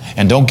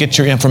 And don't get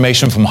your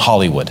information from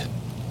Hollywood.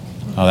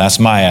 Oh, that's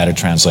my added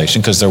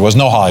translation because there was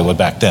no Hollywood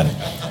back then.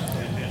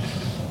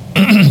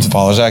 As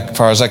far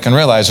as I can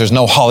realize, there's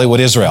no Hollywood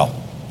Israel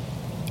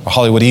or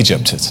Hollywood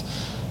Egypt.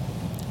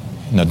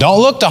 Don't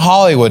look to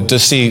Hollywood to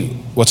see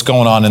what's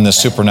going on in the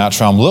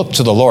supernatural realm. Look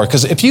to the Lord.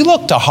 Because if you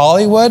look to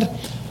Hollywood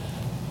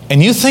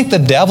and you think the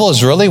devil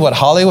is really what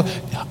Hollywood...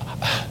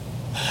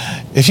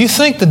 If you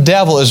think the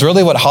devil is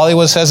really what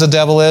Hollywood says the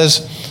devil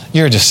is,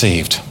 you're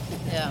deceived.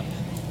 Yeah.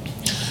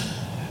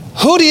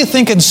 Who do you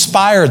think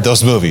inspired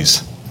those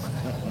movies?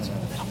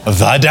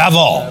 The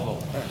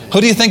devil. Who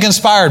do you think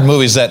inspired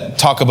movies that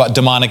talk about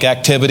demonic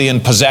activity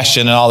and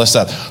possession and all this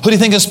stuff? Who do you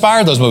think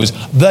inspired those movies?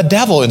 The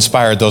devil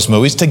inspired those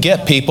movies to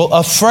get people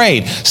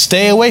afraid.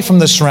 Stay away from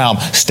this realm.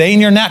 Stay in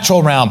your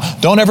natural realm.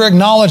 Don't ever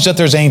acknowledge that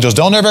there's angels.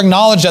 Don't ever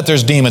acknowledge that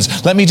there's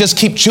demons. Let me just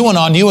keep chewing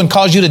on you and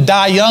cause you to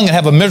die young and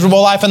have a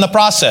miserable life in the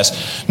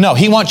process. No,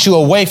 he wants you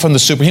away from the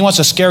super. He wants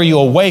to scare you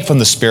away from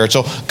the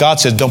spiritual. God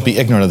says, don't be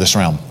ignorant of this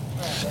realm.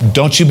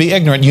 Don't you be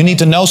ignorant. You need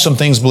to know some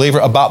things, believer,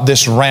 about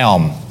this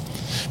realm.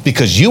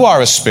 Because you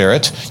are a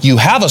spirit, you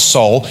have a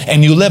soul,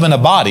 and you live in a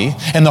body,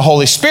 and the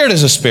Holy Spirit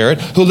is a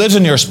spirit who lives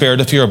in your spirit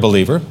if you're a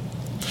believer.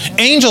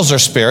 Angels are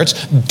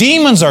spirits,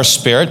 demons are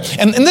spirit,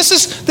 and this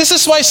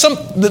is why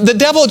the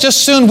devil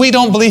just soon we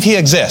don't believe he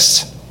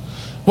exists.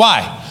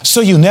 Why? So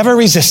you never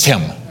resist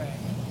him.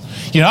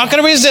 You're not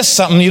going to resist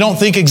something you don't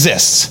think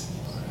exists.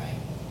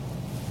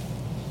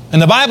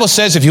 And the Bible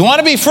says if you want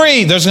to be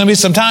free, there's going to be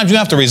some times you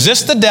have to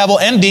resist the devil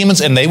and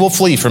demons, and they will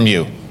flee from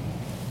you.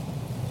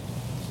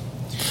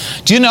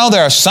 Do you know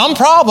there are some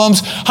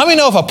problems? How many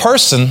know if a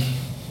person,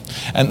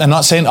 and I'm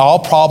not saying all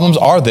problems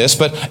are this,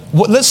 but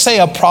let's say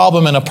a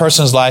problem in a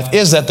person's life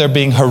is that they're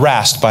being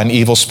harassed by an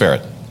evil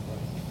spirit.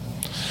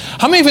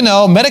 How many of you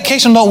know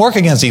medication don't work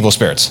against evil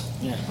spirits?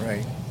 Yeah,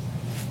 right.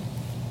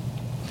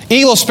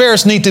 Evil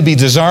spirits need to be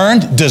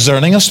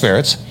discerning of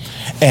spirits,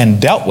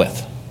 and dealt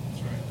with.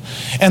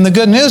 And the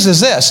good news is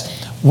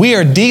this: we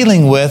are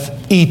dealing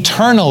with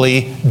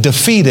eternally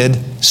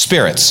defeated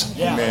spirits.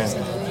 Yeah.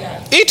 Amen.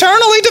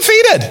 Eternally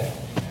defeated.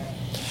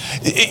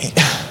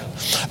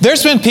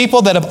 There's been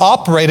people that have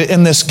operated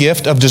in this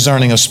gift of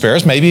discerning of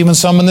spirits, maybe even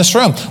some in this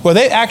room, where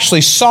they actually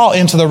saw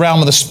into the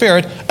realm of the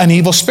spirit an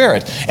evil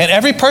spirit. And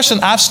every person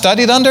I've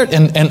studied under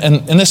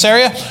in this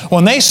area,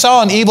 when they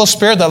saw an evil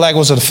spirit that like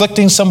was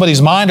afflicting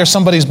somebody's mind or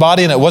somebody's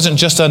body, and it wasn't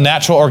just a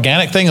natural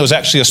organic thing, it was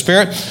actually a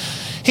spirit,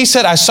 he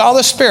said, I saw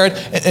the spirit.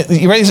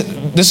 You ready?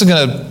 This is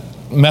going to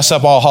mess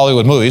up all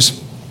Hollywood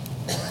movies.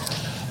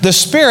 The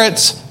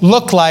spirits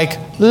look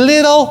like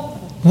little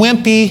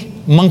wimpy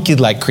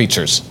monkey-like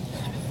creatures.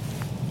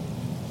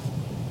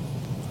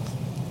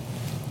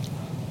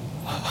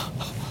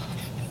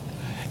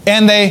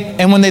 And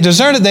when they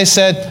discerned it, they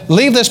said,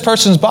 leave this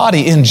person's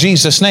body in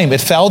Jesus' name.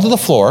 It fell to the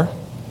floor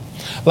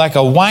like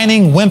a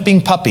whining,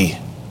 wimping puppy.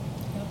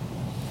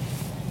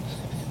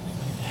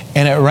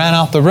 And it ran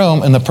out the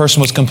room, and the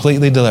person was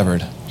completely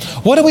delivered.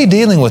 What are we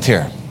dealing with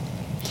here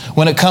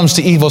when it comes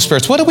to evil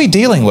spirits? What are we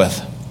dealing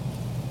with?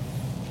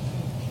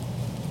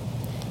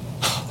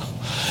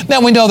 Now,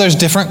 we know there's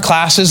different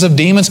classes of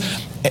demons.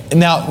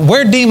 Now,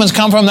 where demons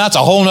come from, that's a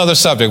whole other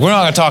subject. We're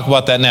not going to talk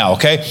about that now,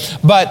 okay?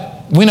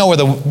 But we know where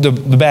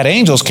the bad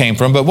angels came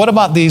from. But what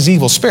about these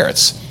evil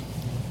spirits?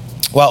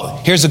 Well,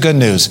 here's the good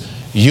news.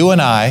 You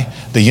and I,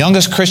 the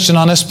youngest Christian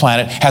on this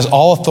planet, has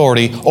all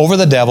authority over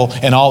the devil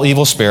and all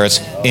evil spirits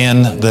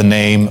in the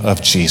name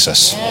of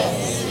Jesus.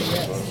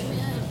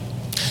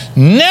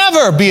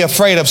 Never be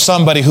afraid of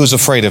somebody who's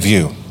afraid of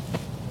you.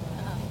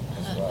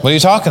 What are you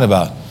talking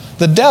about?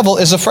 The devil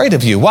is afraid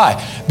of you.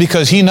 Why?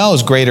 Because he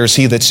knows greater is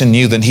he that's in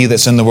you than he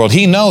that's in the world.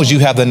 He knows you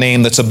have the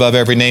name that's above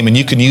every name, and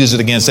you can use it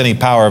against any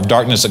power of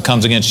darkness that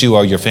comes against you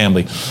or your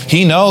family.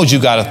 He knows you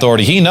got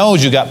authority. He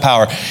knows you got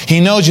power. He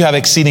knows you have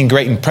exceeding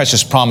great and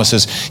precious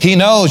promises. He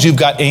knows you've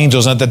got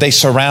angels and that they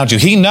surround you.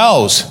 He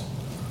knows.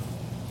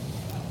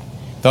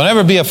 Don't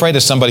ever be afraid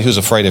of somebody who's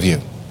afraid of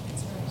you.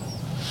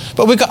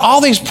 But we've got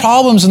all these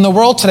problems in the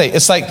world today.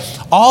 It's like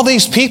all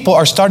these people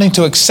are starting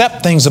to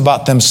accept things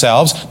about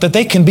themselves that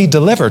they can be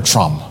delivered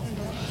from.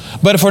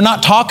 But if we're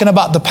not talking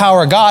about the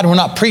power of God, and we're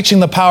not preaching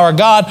the power of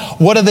God,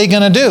 what are they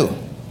going to do?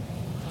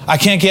 I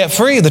can't get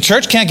free. The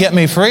church can't get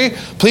me free.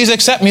 Please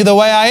accept me the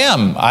way I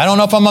am. I don't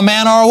know if I'm a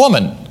man or a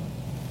woman.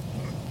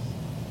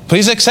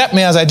 Please accept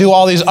me as I do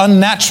all these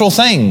unnatural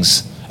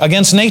things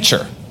against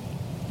nature.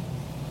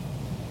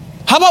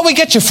 How about we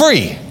get you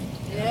free?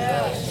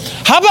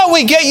 How about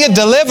we get you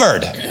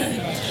delivered?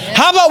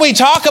 How about we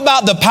talk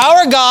about the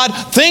power of God,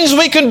 things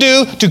we can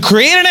do to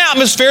create an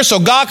atmosphere so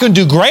God can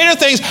do greater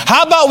things?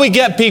 How about we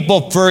get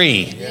people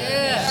free?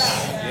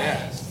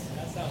 Yes.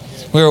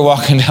 We were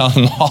walking down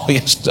the mall,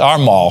 our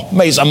mall,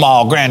 Mesa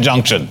Mall, Grand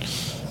Junction.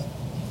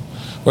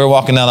 We were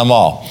walking down the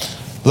mall,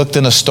 looked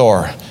in a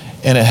store,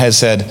 and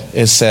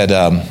it said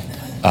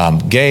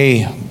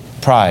Gay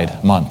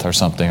Pride Month or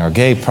something, or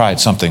Gay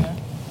Pride something.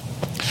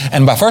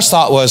 And my first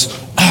thought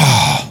was,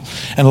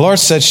 and the Lord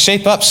said,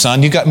 shape up,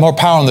 son. You got more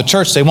power in the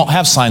church. They won't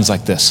have signs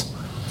like this.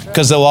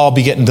 Because they'll all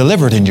be getting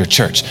delivered in your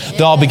church.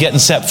 They'll all be getting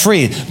set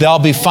free. They'll all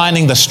be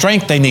finding the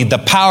strength they need, the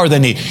power they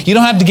need. You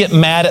don't have to get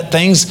mad at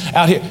things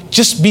out here.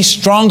 Just be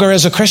stronger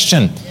as a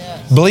Christian.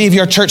 Believe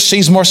your church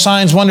sees more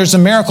signs, wonders,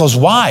 and miracles.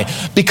 Why?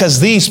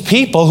 Because these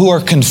people who are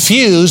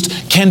confused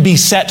can be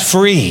set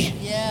free.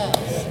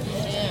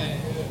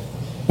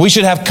 We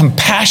should have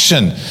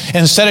compassion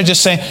instead of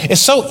just saying,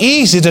 it's so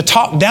easy to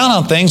talk down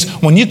on things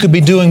when you could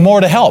be doing more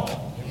to help.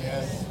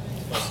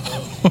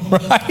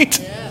 Right?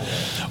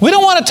 We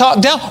don't want to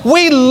talk down.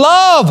 We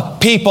love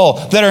people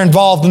that are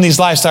involved in these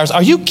lifestyles.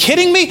 Are you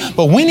kidding me?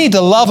 But we need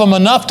to love them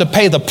enough to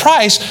pay the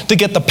price to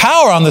get the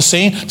power on the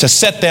scene to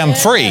set them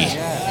free.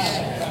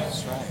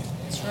 That's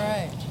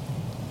right.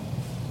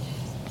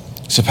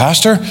 So,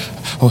 Pastor,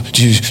 would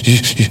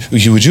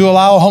you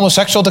allow a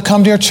homosexual to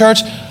come to your church?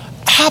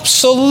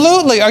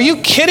 Absolutely. Are you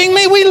kidding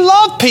me? We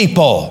love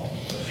people.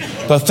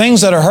 But things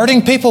that are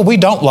hurting people, we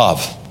don't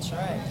love.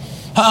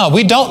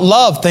 We don't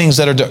love things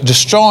that are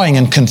destroying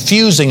and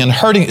confusing and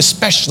hurting,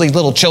 especially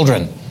little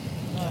children.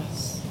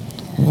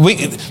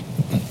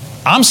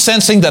 I'm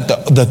sensing that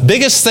the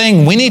biggest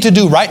thing we need to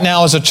do right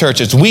now as a church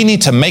is we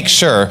need to make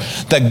sure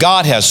that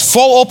God has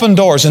full open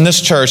doors in this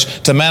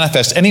church to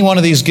manifest any one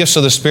of these gifts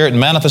of the Spirit and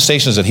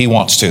manifestations that He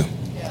wants to.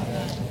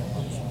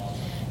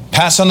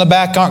 Pats on the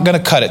back aren't going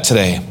to cut it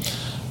today.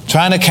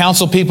 Trying to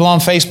counsel people on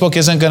Facebook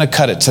isn't going to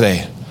cut it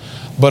today.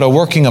 But a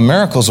working of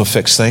miracles will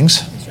fix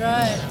things. That's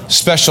right.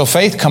 Special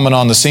faith coming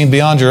on the scene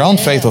beyond your own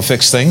faith will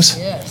fix things.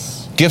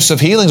 Yes. Gifts of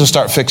healings will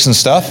start fixing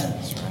stuff.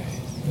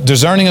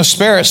 Discerning of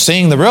spirits,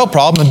 seeing the real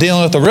problem and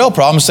dealing with the real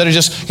problem instead of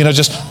just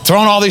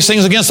throwing all these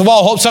things against the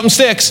wall, hope something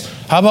sticks.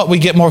 How about we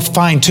get more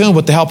fine-tuned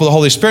with the help of the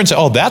Holy Spirit and say,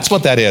 oh, that's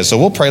what that is. So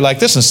we'll pray like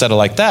this instead of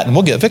like that, and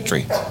we'll get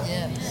victory.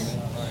 Yes.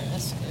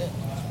 That's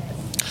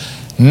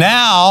good.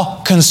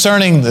 Now,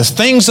 concerning the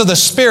things of the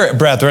Spirit,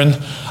 brethren,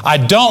 I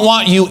don't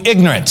want you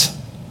ignorant.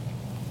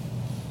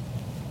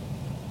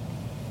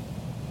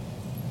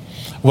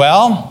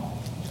 Well,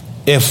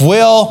 if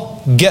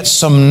we'll get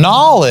some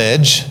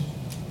knowledge,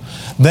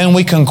 then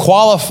we can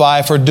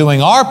qualify for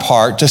doing our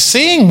part to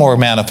seeing more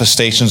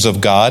manifestations of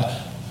God.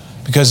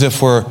 Because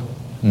if we're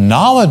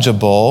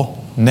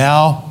knowledgeable,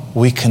 now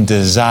we can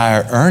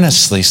desire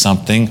earnestly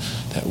something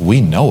that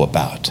we know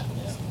about.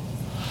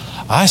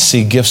 I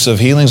see gifts of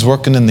healings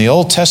working in the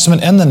Old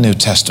Testament and the New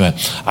Testament.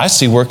 I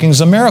see workings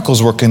of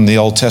miracles working in the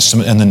Old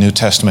Testament and the New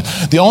Testament.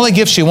 The only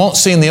gifts you won't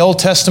see in the Old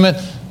Testament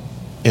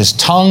is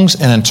tongues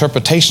and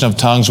interpretation of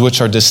tongues,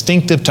 which are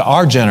distinctive to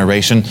our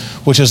generation,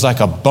 which is like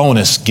a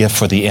bonus gift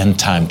for the end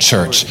time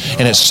church.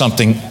 And it's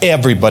something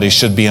everybody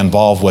should be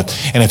involved with.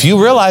 And if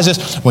you realize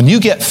this, when you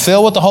get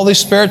filled with the Holy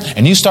Spirit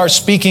and you start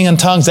speaking in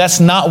tongues,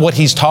 that's not what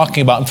he's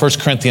talking about in 1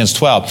 Corinthians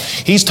 12.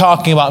 He's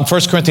talking about in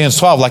 1 Corinthians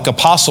 12, like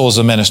apostle is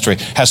a ministry,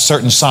 has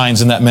certain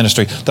signs in that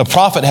ministry. The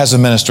prophet has a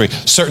ministry,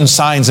 certain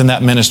signs in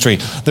that ministry.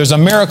 There's a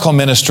miracle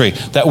ministry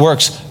that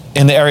works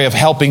in the area of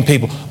helping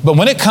people. But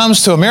when it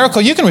comes to a miracle,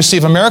 you can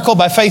receive a miracle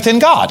by faith in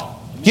God.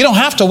 You don't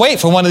have to wait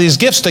for one of these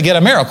gifts to get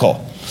a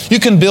miracle. You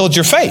can build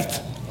your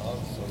faith.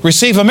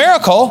 Receive a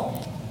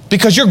miracle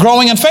because you're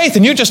growing in faith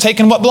and you're just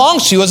taking what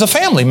belongs to you as a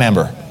family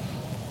member.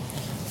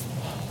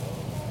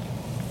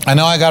 I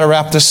know I got to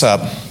wrap this up.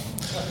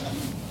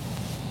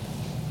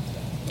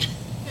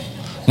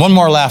 One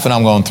more laugh and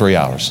I'm going 3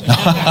 hours. Can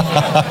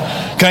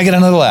I get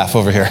another laugh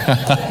over here?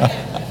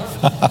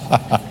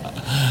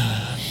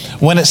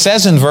 When it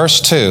says in verse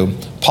 2,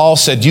 Paul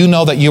said, you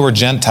know that you were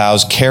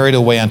Gentiles carried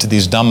away unto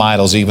these dumb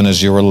idols even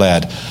as you were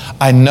led.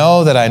 I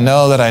know.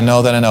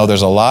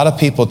 There's a lot of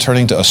people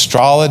turning to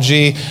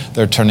astrology.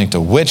 They're turning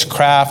to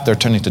witchcraft. They're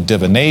turning to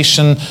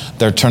divination.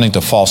 They're turning to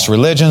false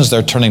religions.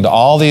 They're turning to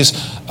all these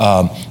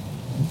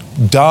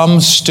dumb,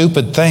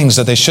 stupid things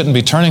that they shouldn't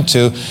be turning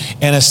to.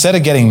 And instead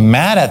of getting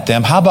mad at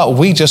them, how about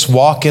we just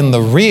walk in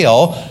the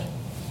real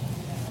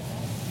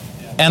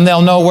and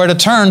they'll know where to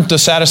turn to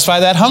satisfy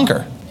that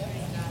hunger.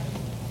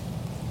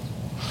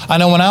 I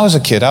know when I was a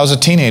kid, I was a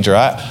teenager,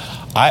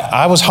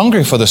 I was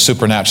hungry for the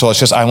supernatural. It's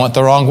just I went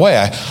the wrong way.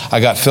 I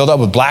got filled up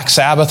with Black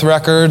Sabbath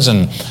records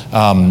and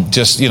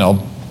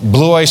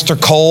Blue Oyster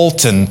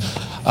Cult and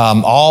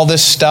all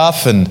this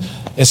stuff. And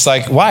it's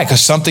like, why? Because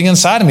something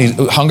inside of me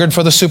hungered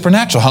for the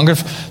supernatural.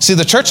 See,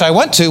 the church I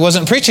went to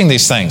wasn't preaching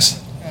these things.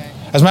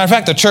 As a matter of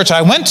fact, the church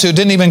I went to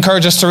didn't even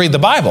encourage us to read the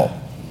Bible.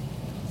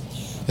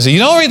 He said, you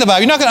don't read the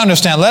Bible, you're not going to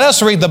understand. Let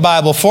us read the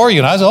Bible for you.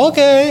 And I said,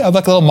 okay. I'm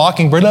like a little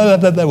mockingbird, blah,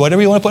 blah, blah,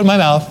 whatever you want to put in my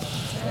mouth.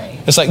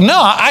 It's like, no,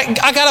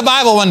 I got a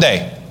Bible one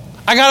day.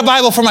 I got a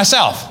Bible for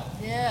myself.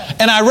 Yeah.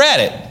 And I read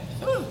it.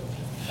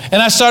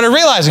 And I started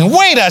realizing,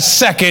 wait a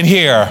second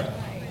here.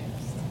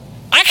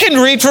 I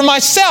can read for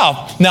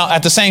myself. Now,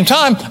 at the same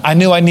time, I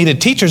knew I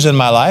needed teachers in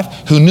my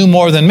life who knew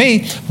more than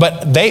me.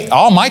 But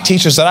all my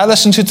teachers that I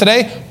listen to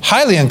today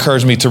highly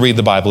encourage me to read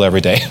the Bible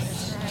every day.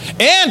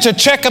 And to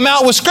check them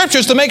out with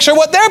scriptures to make sure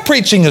what they're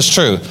preaching is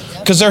true.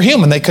 Because they're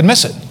human, they could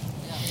miss it.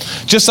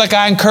 Just like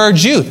I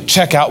encourage you,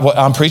 check out what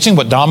I'm preaching,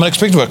 what Dominic's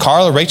preaching, what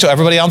Carla, Rachel,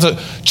 everybody else.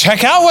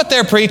 Check out what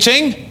they're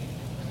preaching,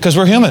 because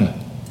we're human.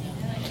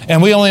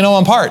 And we only know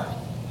in part.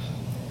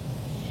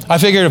 I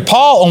figured if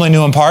Paul only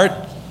knew in part,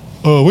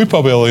 we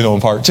probably only know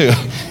in part too.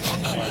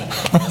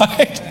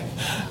 Right?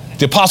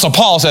 The Apostle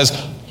Paul says,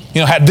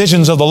 had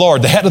visions of the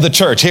Lord, the head of the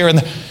church here.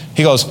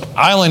 He goes,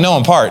 I only know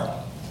in part.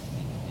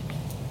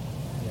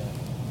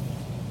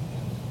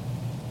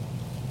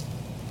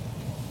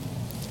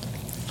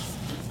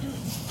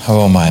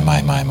 Oh, my.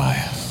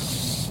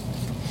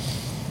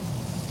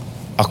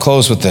 I'll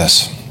close with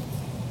this.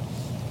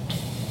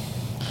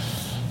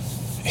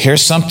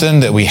 Here's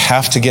something that we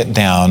have to get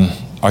down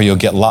or you'll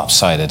get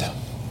lopsided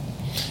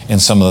in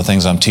some of the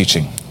things I'm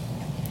teaching.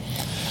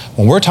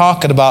 When we're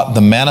talking about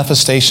the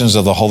manifestations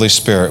of the Holy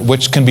Spirit,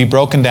 which can be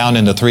broken down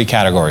into 3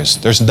 categories.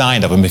 There's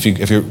 9 of them, if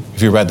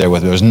you read there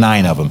with me. There's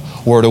 9 of them.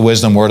 Word of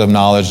wisdom, word of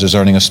knowledge,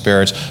 discerning of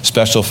spirits,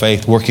 special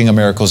faith, working of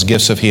miracles,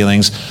 gifts of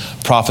healings,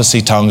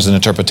 prophecy, tongues, and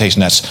interpretation.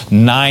 That's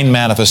 9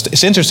 manifestations.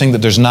 It's interesting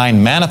that there's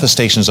 9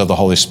 manifestations of the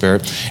Holy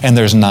Spirit, and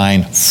there's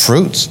 9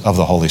 fruits of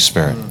the Holy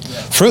Spirit.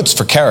 Fruits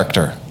for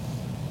character.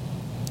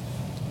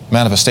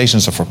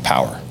 Manifestations are for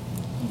power.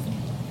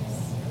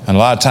 And a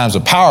lot of times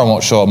the power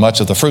won't show up much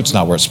if the fruit's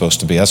not where it's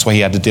supposed to be. That's why he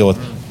had to deal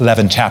with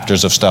 11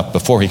 chapters of stuff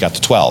before he got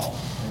to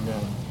 12.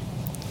 Amen.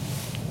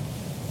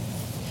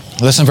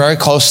 Listen very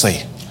closely.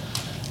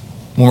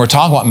 When we're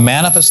talking about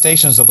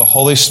manifestations of the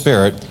Holy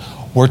Spirit,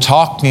 we're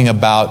talking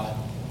about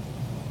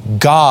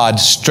God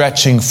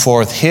stretching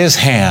forth His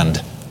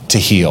hand to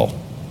heal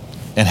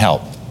and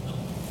help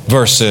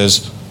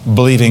versus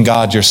believing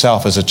God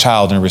yourself as a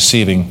child and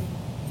receiving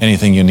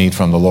anything you need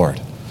from the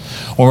Lord.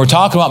 When we're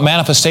talking about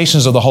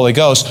manifestations of the Holy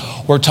Ghost,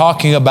 we're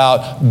talking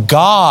about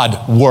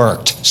God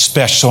worked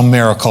special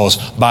miracles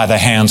by the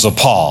hands of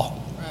Paul.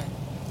 Right.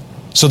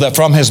 So that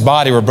from his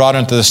body were brought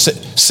into the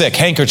sick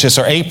handkerchiefs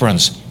or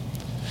aprons.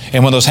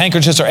 And when those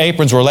handkerchiefs or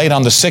aprons were laid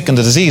on the sick and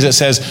the disease, it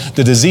says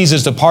the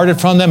diseases departed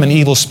from them and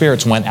evil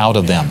spirits went out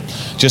of them.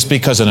 Just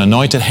because an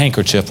anointed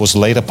handkerchief was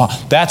laid upon.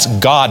 That's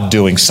God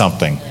doing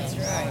something. That's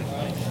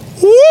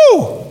right.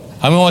 Woo!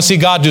 I mean, I want to see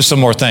God do some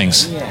more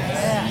things.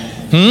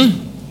 Yeah.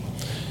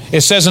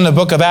 It says in the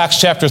book of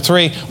Acts chapter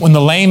 3, when the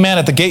lame man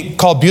at the gate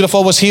called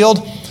Beautiful was healed,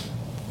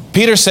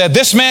 Peter said,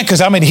 this man, because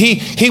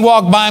he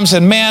walked by him and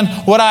said, man,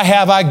 what I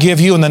have I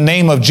give you in the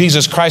name of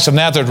Jesus Christ of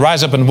Nazareth,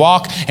 rise up and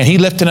walk. And he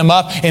lifted him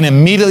up, and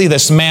immediately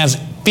this man's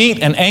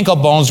feet and ankle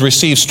bones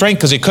received strength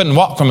because he couldn't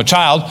walk from a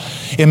child.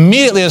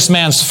 Immediately this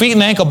man's feet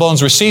and ankle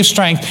bones received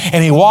strength,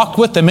 and he walked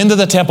with them into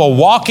the temple,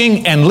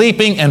 walking and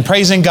leaping and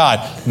praising God.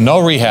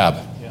 No rehab.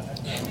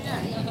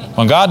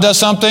 When God does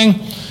something,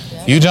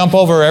 you jump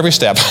over every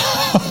step.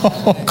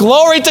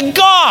 Glory to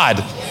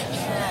God.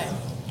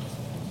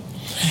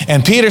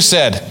 And Peter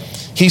said,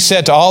 he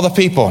said to all the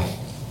people,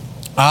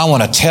 I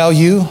want to tell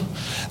you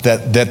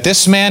that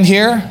this man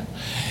here,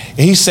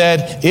 he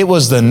said, it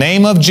was the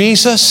name of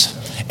Jesus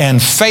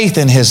and faith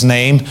in His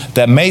name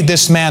that made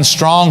this man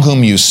strong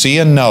whom you see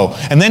and know.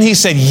 And then he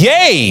said,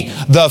 yea,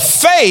 the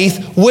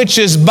faith which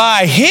is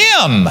by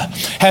Him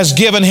has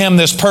given him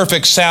this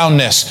perfect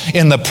soundness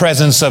in the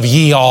presence of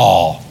ye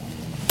all.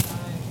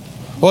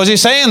 What was he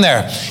saying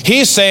there?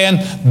 He's saying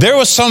there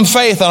was some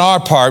faith on our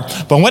part,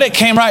 but when it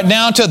came right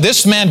down to it,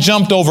 this man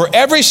jumped over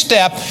every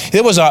step.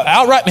 It was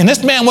outright, and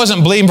this man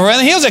wasn't believing for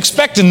anything. He was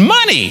expecting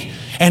money,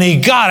 and he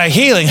got a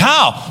healing.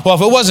 How? Well,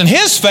 if it wasn't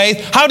his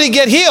faith, how did he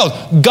get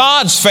healed?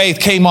 God's faith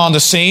came on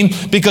the scene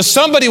because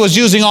somebody was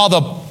using all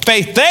the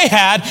faith they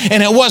had,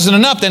 and it wasn't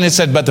enough. Then it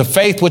said, but the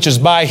faith which is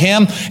by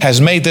Him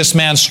has made this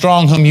man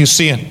strong whom you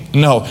see and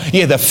know.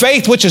 Yeah, the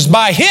faith which is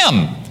by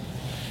Him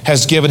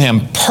has given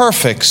him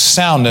perfect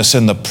soundness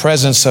in the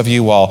presence of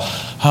you all.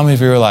 How many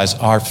of you realize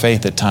our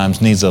faith at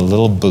times needs a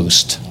little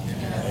boost?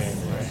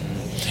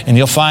 And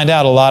you'll find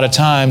out a lot of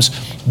times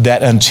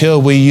that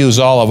until we use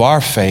all of our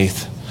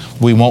faith,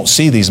 we won't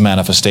see these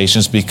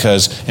manifestations,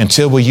 because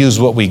until we use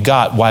what we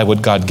got, why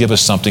would God give us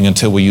something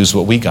until we use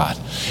what we got?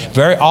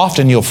 Very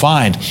often you'll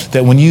find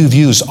that when you've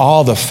used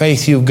all the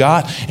faith you've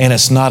got and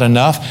it's not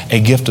enough,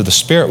 a gift of the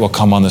Spirit will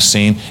come on the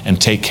scene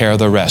and take care of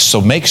the rest. So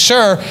make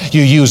sure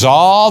you use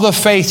all the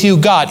faith you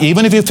got,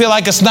 even if you feel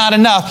like it's not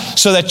enough,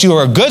 so that you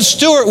are a good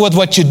steward with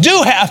what you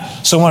do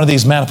have, so one of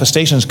these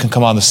manifestations can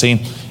come on the scene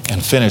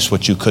and finish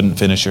what you couldn't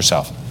finish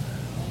yourself.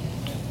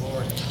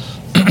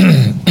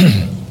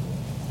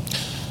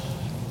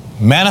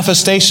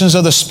 Manifestations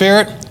of the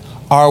Spirit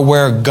are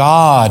where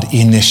God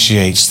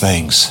initiates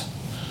things,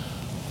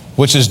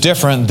 which is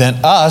different than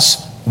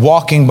us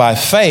walking by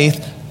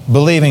faith,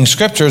 believing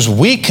Scriptures.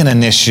 We can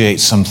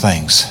initiate some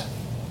things.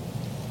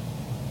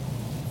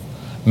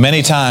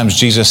 Many times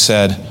Jesus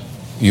said,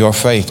 your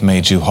faith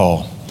made you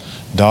whole.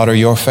 Daughter,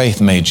 your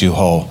faith made you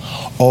whole.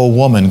 Oh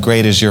woman,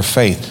 great is your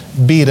faith.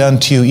 Be it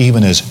unto you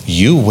even as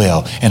you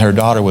will. And her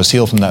daughter was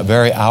healed from that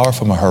very hour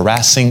from a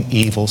harassing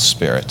evil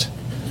spirit.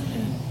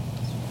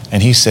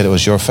 And he said, it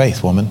was your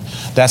faith, woman.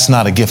 That's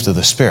not a gift of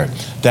the Spirit.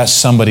 That's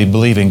somebody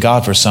believing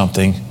God for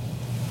something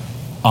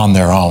on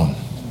their own,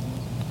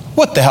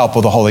 with the help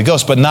of the Holy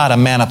Ghost, but not a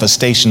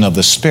manifestation of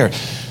the Spirit.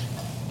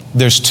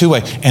 There's two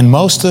ways. And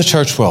most of the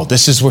church world,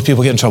 this is where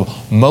people get in trouble.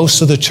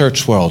 Most of the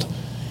church world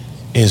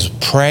is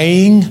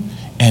praying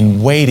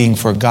and waiting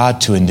for God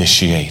to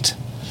initiate.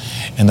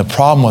 And the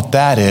problem with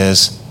that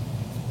is,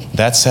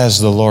 that says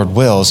the Lord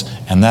wills,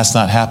 and that's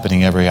not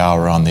happening every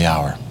hour on the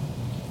hour.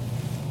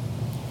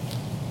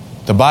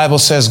 The Bible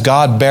says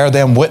God bare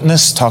them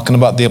witness, talking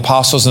about the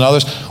apostles and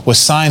others, with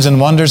signs and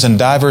wonders and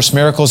diverse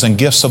miracles and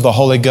gifts of the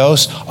Holy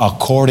Ghost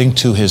according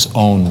to His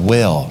own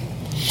will.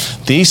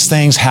 These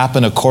things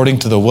happen according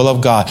to the will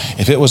of God.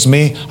 If it was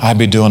me, I'd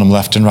be doing them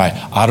left and right.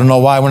 I don't know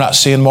why we're not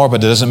seeing more,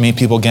 but it doesn't mean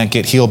people can't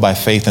get healed by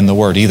faith in the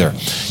Word either.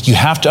 You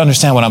have to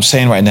understand what I'm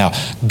saying right now.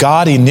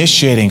 God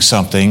initiating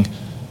something,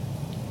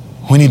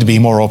 we need to be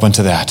more open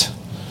to that.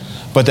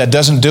 But that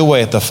doesn't do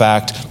away with the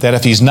fact that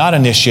if He's not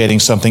initiating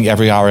something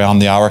every hour on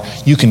the hour,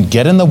 you can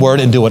get in the Word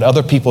and do what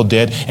other people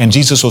did, and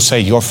Jesus will say,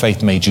 your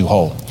faith made you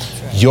whole.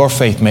 Your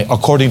faith may,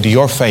 according to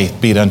your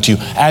faith, be it unto you.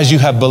 As you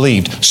have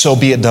believed, so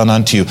be it done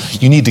unto you.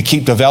 You need to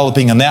keep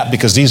developing in that,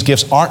 because these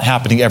gifts aren't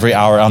happening every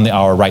hour on the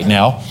hour right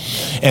now.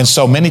 And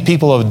so many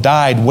people have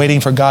died waiting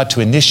for God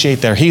to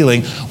initiate their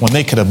healing when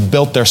they could have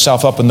built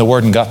themselves up in the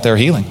Word and got their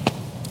healing.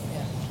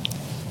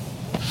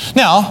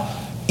 Now,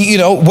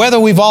 whether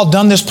we've all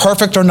done this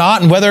perfect or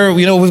not, and whether,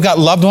 we've got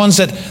loved ones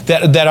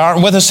that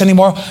aren't with us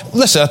anymore,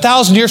 listen,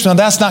 1,000 years from now,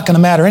 that's not going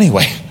to matter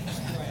anyway.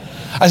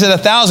 I said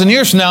 1,000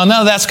 years from now,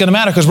 none of that's going to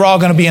matter, because we're all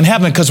going to be in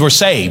heaven because we're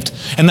saved.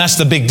 And that's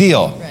the big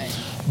deal. Right.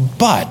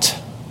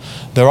 But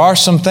there are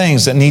some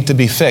things that need to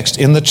be fixed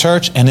in the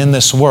church and in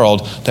this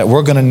world that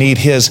we're going to need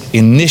His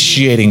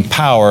initiating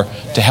power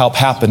to help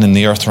happen in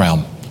the earth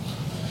realm.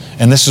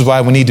 And this is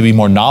why we need to be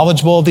more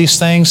knowledgeable of these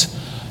things.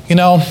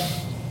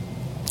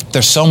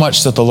 There's so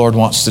much that the Lord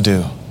wants to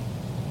do.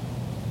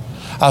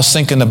 I was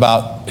thinking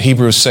about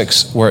Hebrews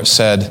 6, where it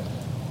said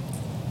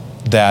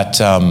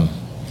that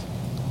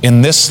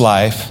in this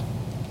life,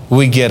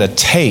 we get a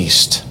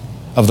taste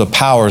of the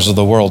powers of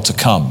the world to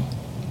come.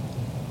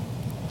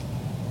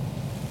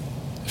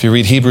 If you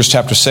read Hebrews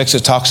chapter 6,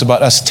 it talks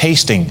about us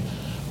tasting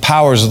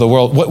powers of the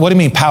world. What do you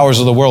mean powers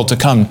of the world to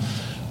come?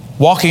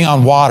 Walking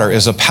on water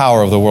is a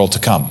power of the world to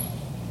come.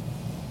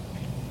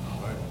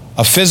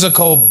 A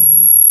physical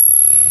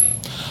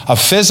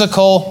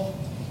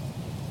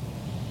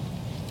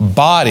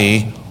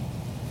body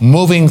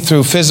moving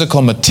through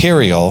physical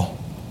material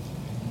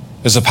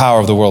is the power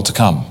of the world to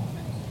come.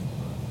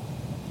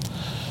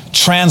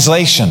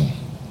 Translation.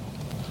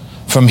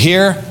 From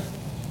here,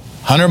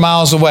 100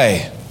 miles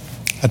away,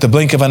 at the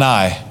blink of an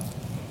eye,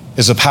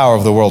 is the power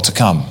of the world to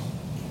come.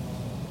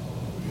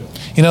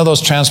 You know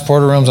those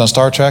transporter rooms on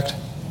Star Trek?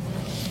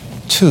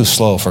 Too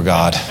slow for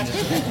God.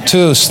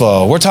 Too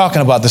slow. We're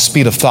talking about the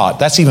speed of thought.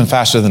 That's even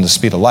faster than the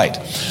speed of light.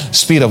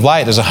 Speed of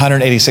light is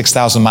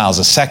 186,000 miles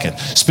a second.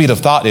 Speed of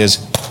thought is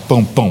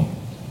boom, boom.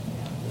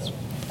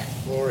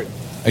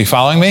 Are you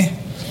following me?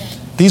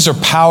 These are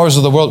powers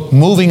of the world.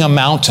 Moving a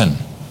mountain.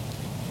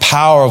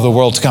 Power of the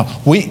world to come.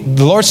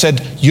 The Lord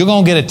said, you're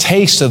going to get a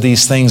taste of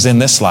these things in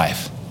this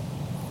life.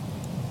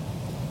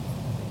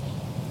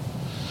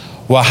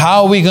 Well,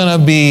 how are we going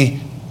to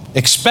be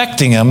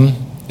expecting them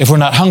if we're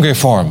not hungry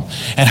for them?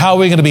 And how are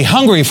we going to be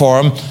hungry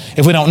for them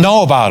if we don't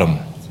know about them?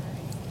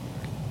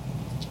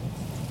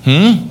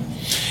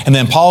 And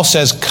then Paul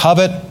says,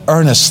 covet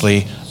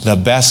earnestly the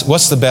best.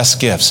 What's the best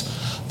gifts?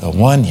 The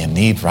one you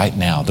need right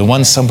now. The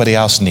one somebody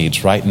else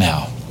needs right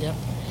now. Yep.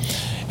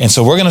 And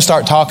so we're going to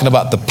start talking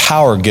about the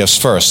power gifts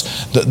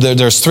first.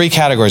 There's three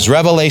categories.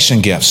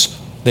 Revelation gifts.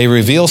 They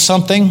reveal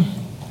something.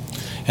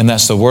 And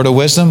that's the word of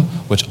wisdom,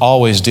 which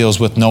always deals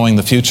with knowing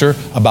the future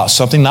about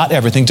something, not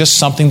everything, just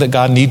something that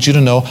God needs you to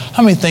know.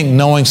 How many think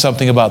knowing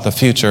something about the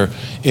future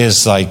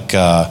is like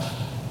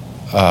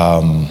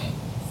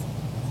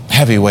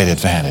heavyweight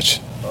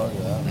advantage?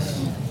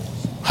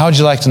 How would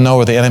you like to know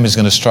where the enemy is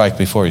going to strike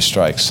before he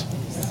strikes?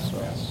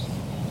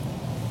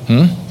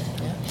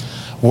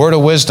 Word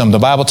of wisdom. The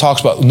Bible talks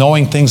about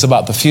knowing things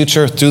about the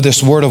future through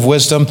this word of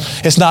wisdom.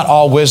 It's not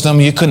all wisdom.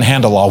 You couldn't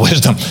handle all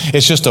wisdom.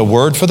 It's just a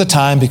word for the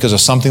time because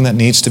of something that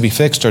needs to be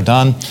fixed or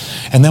done.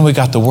 And then we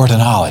got the word of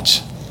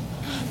knowledge.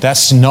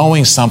 That's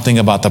knowing something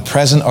about the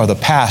present or the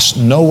past.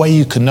 No way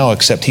you can know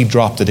except He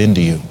dropped it into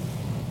you.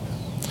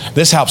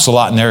 This helps a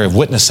lot in the area of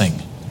witnessing.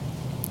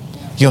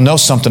 You'll know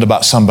something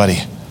about somebody.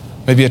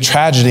 Maybe a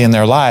tragedy in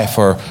their life,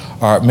 or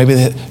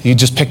maybe you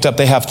just picked up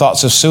they have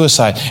thoughts of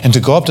suicide. And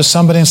to go up to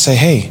somebody and say,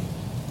 hey,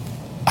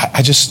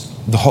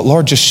 the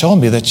Lord just showed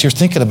me that you're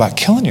thinking about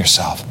killing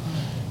yourself.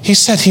 He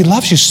said He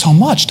loves you so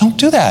much. Don't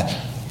do that.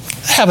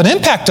 That'll have an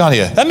impact on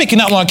you. That make you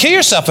not want to kill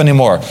yourself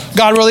anymore.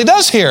 God really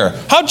does hear.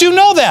 How'd you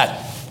know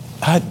that?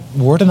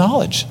 Word of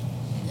knowledge.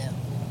 Yeah.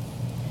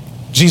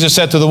 Jesus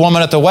said to the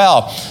woman at the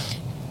well,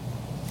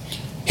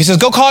 He says,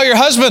 go call your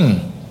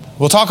husband.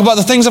 We'll talk about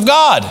the things of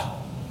God.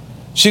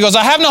 She goes,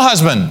 I have no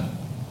husband.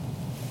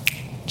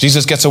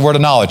 Jesus gets a word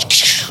of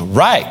knowledge.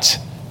 Right.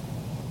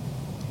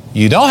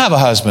 You don't have a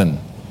husband.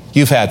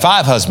 You've had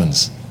 5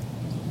 husbands.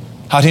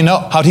 How'd he know?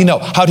 How'd he know?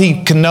 How'd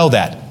he can know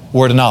that?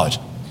 Word of knowledge.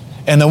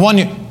 And the one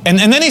and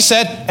then he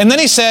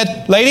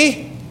said,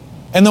 lady,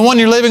 and the one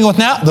you're living with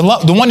now,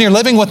 the one you're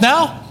living with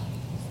now,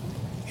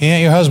 he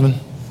ain't your husband.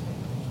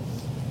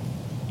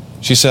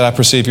 She said, I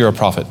perceive you're a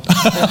prophet.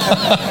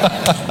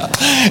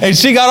 And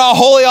she got all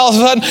holy all of a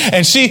sudden,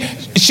 and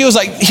she was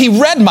like, he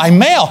read my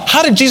mail.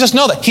 How did Jesus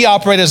know that? He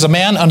operated as a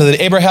man under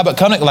the Abrahamic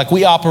covenant like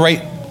we operate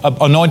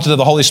anointed of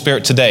the Holy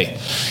Spirit today.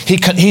 He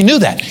knew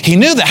that. He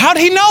knew that. How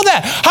did he know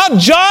that? How did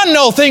John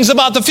know things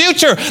about the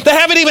future that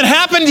haven't even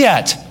happened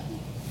yet?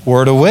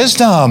 Word of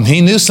wisdom.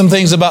 He knew some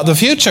things about the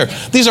future.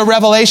 These are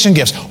revelation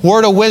gifts.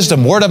 Word of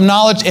wisdom, word of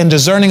knowledge, and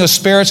discerning of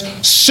spirits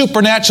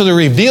supernaturally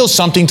reveals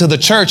something to the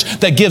church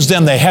that gives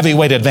them the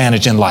heavyweight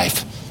advantage in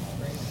life.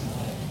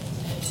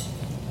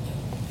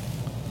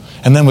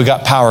 And then we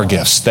got power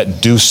gifts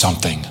that do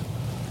something.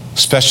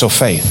 Special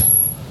faith,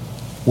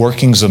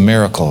 workings of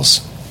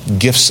miracles,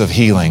 gifts of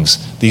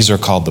healings. These are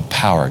called the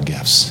power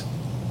gifts.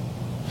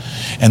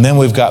 And then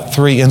we've got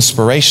 3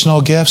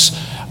 inspirational gifts,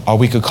 or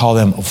we could call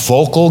them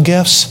vocal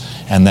gifts,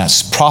 and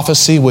that's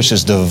prophecy, which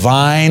is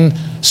divine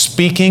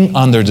speaking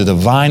under the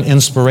divine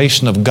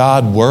inspiration of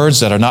God, words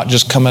that are not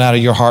just coming out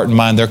of your heart and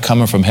mind, they're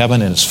coming from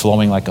heaven and it's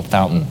flowing like a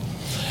fountain.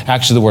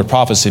 Actually, the word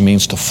prophecy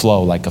means to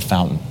flow like a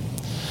fountain.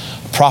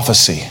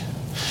 Prophecy.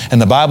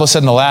 And the Bible said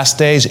in the last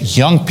days,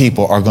 young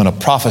people are going to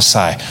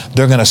prophesy.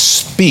 They're going to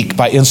speak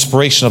by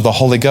inspiration of the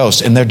Holy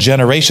Ghost. And their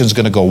generation is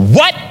going to go,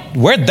 what?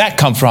 Where'd that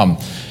come from?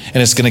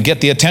 And it's going to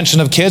get the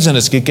attention of kids, and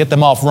it's going to get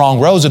them off wrong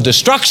roads of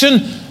destruction.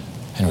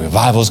 And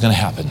revival is going to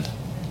happen.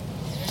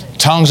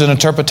 Tongues and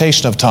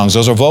interpretation of tongues.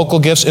 Those are vocal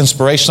gifts,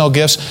 inspirational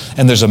gifts.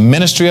 And there's a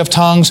ministry of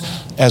tongues,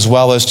 as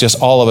well as just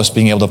all of us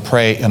being able to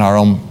pray in our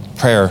own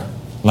prayer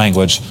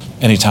language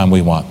anytime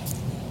we want.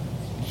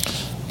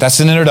 That's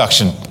an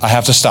introduction. I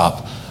have to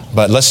stop.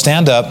 But let's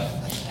stand up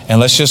and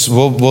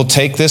we'll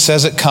take this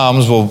as it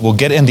comes. We'll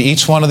get into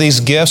each one of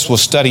these gifts. We'll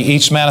study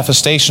each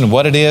manifestation,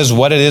 what it is,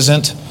 what it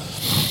isn't.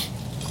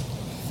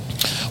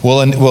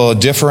 We'll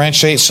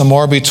differentiate some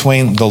more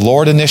between the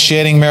Lord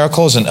initiating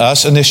miracles and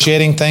us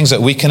initiating things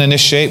that we can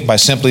initiate by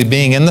simply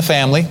being in the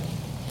family.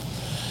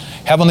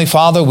 Heavenly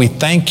Father, we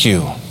thank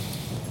you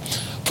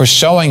for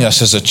showing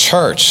us as a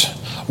church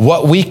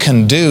what we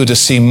can do to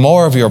see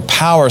more of your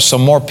power so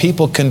more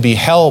people can be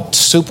helped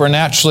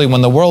supernaturally.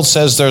 When the world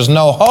says there's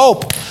no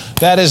hope,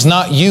 that is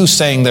not you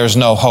saying there's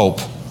no hope.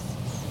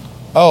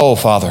 Oh,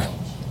 Father,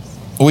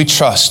 we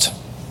trust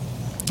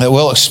that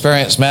we'll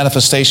experience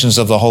manifestations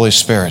of the Holy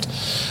Spirit.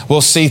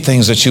 We'll see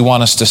things that you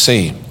want us to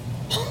see.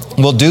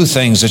 We'll do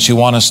things that you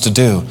want us to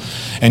do.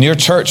 And your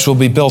church will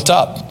be built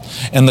up.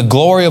 And the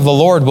glory of the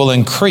Lord will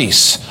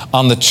increase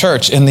on the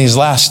church in these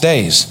last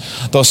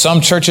days. Though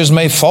some churches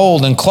may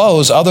fold and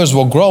close, others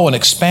will grow and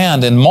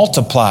expand and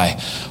multiply.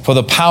 For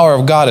the power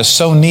of God is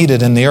so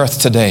needed in the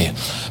earth today.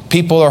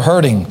 People are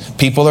hurting.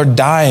 People are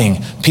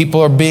dying. People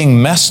are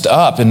being messed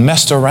up and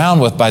messed around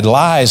with by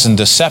lies and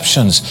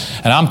deceptions.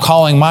 And I'm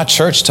calling my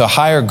church to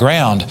higher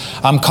ground.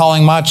 I'm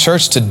calling my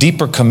church to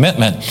deeper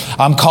commitment.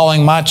 I'm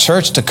calling my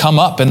church to come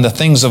up in the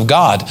things of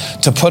God,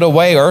 to put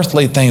away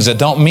earthly things that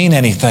don't mean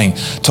anything,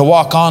 to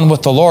walk on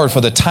with the Lord,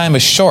 for the time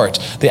is short.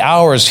 The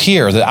hour is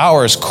here. The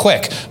hour is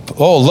quick.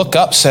 Oh, look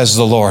up, says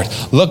the Lord.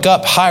 Look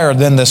up higher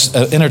than this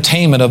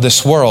entertainment of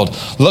this world.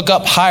 Look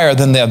up higher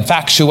than the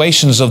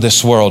infatuations of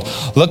this world.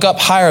 Look up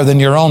higher than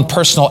your own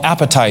personal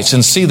appetites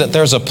and see that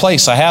there's a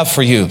place I have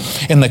for you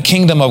in the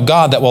kingdom of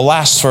God that will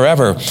last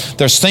forever.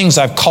 There's things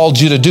I've called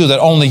you to do that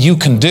only you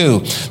can do.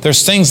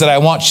 There's things that I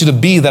want you to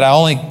be that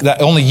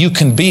only you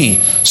can be.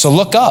 So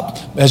look up.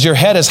 As your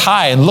head is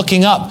high and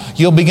looking up,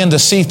 you'll begin to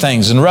see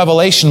things, and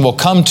revelation will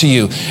come to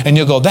you, and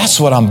you'll go, that's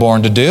what I'm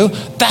born to do.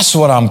 That's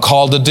what I'm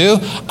called to do.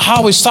 I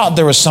always thought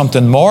there was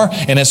something more,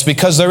 and it's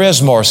because there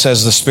is more,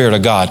 says the Spirit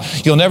of God.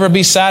 You'll never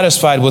be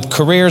satisfied with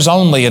careers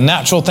only and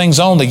natural things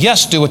only.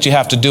 Yes, do what you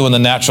have to do in the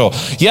natural.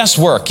 Yes,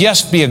 work.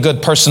 Yes, be a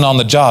good person on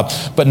the job,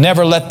 but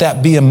never let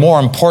that be more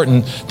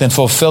important than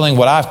fulfilling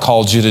what I've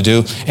called you to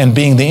do and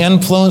being the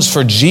influence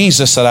for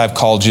Jesus that I've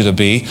called you to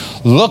be.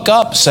 Look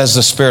up, says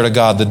the Spirit of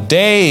God. The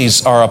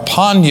days are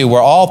upon you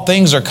where all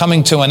things are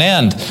coming to an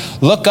end.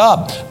 Look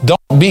up. Don't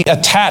be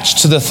attached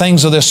to the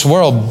things of this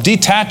world.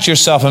 Detach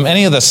yourself from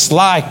any of the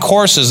sly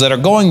courses that are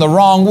going the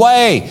wrong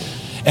way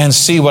and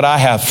see what I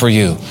have for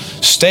you.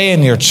 Stay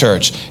in your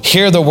church.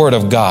 Hear the word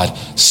of God.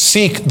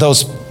 Seek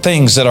those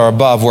things that are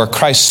above, where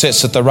Christ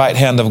sits at the right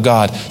hand of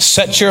God.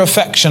 Set your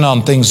affection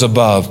on things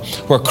above,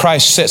 where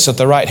Christ sits at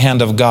the right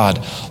hand of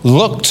God.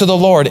 Look to the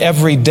Lord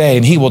every day,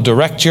 and He will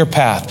direct your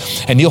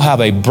path, and you'll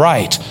have a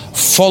bright,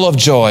 full of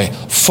joy,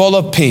 full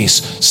of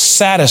peace,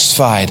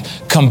 satisfied,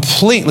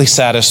 completely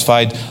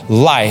satisfied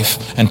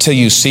life until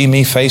you see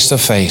me face to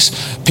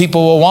face.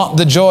 People will want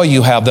the joy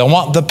you have. They'll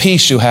want the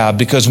peace you have,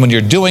 because when you're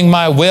doing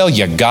my will,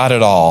 you got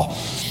it all.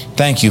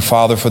 Thank you,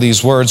 Father, for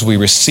these words. We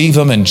receive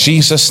them in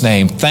Jesus'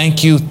 name.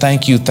 Thank you,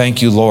 thank you, thank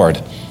you,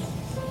 Lord.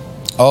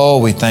 Oh,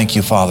 we thank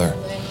you, Father.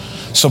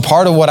 So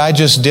part of what I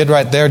just did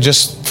right there,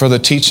 just for the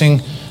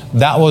teaching,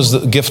 that was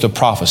the gift of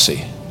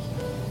prophecy.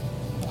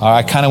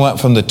 I kind of went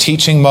from the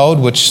teaching mode,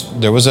 which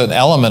there was an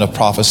element of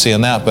prophecy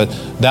in that, but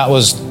that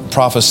was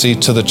prophecy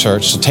to the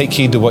church. So take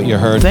heed to what you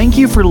heard. Thank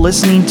you for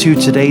listening to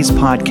today's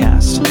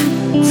podcast.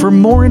 For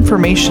more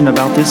information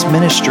about this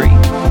ministry,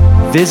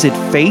 visit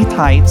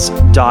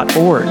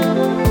faithheights.org.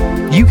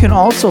 You can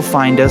also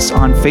find us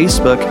on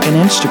Facebook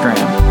and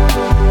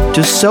Instagram.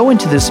 To sow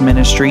into this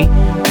ministry,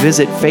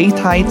 visit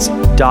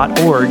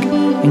faithheights.org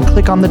and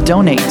click on the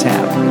Donate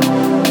tab.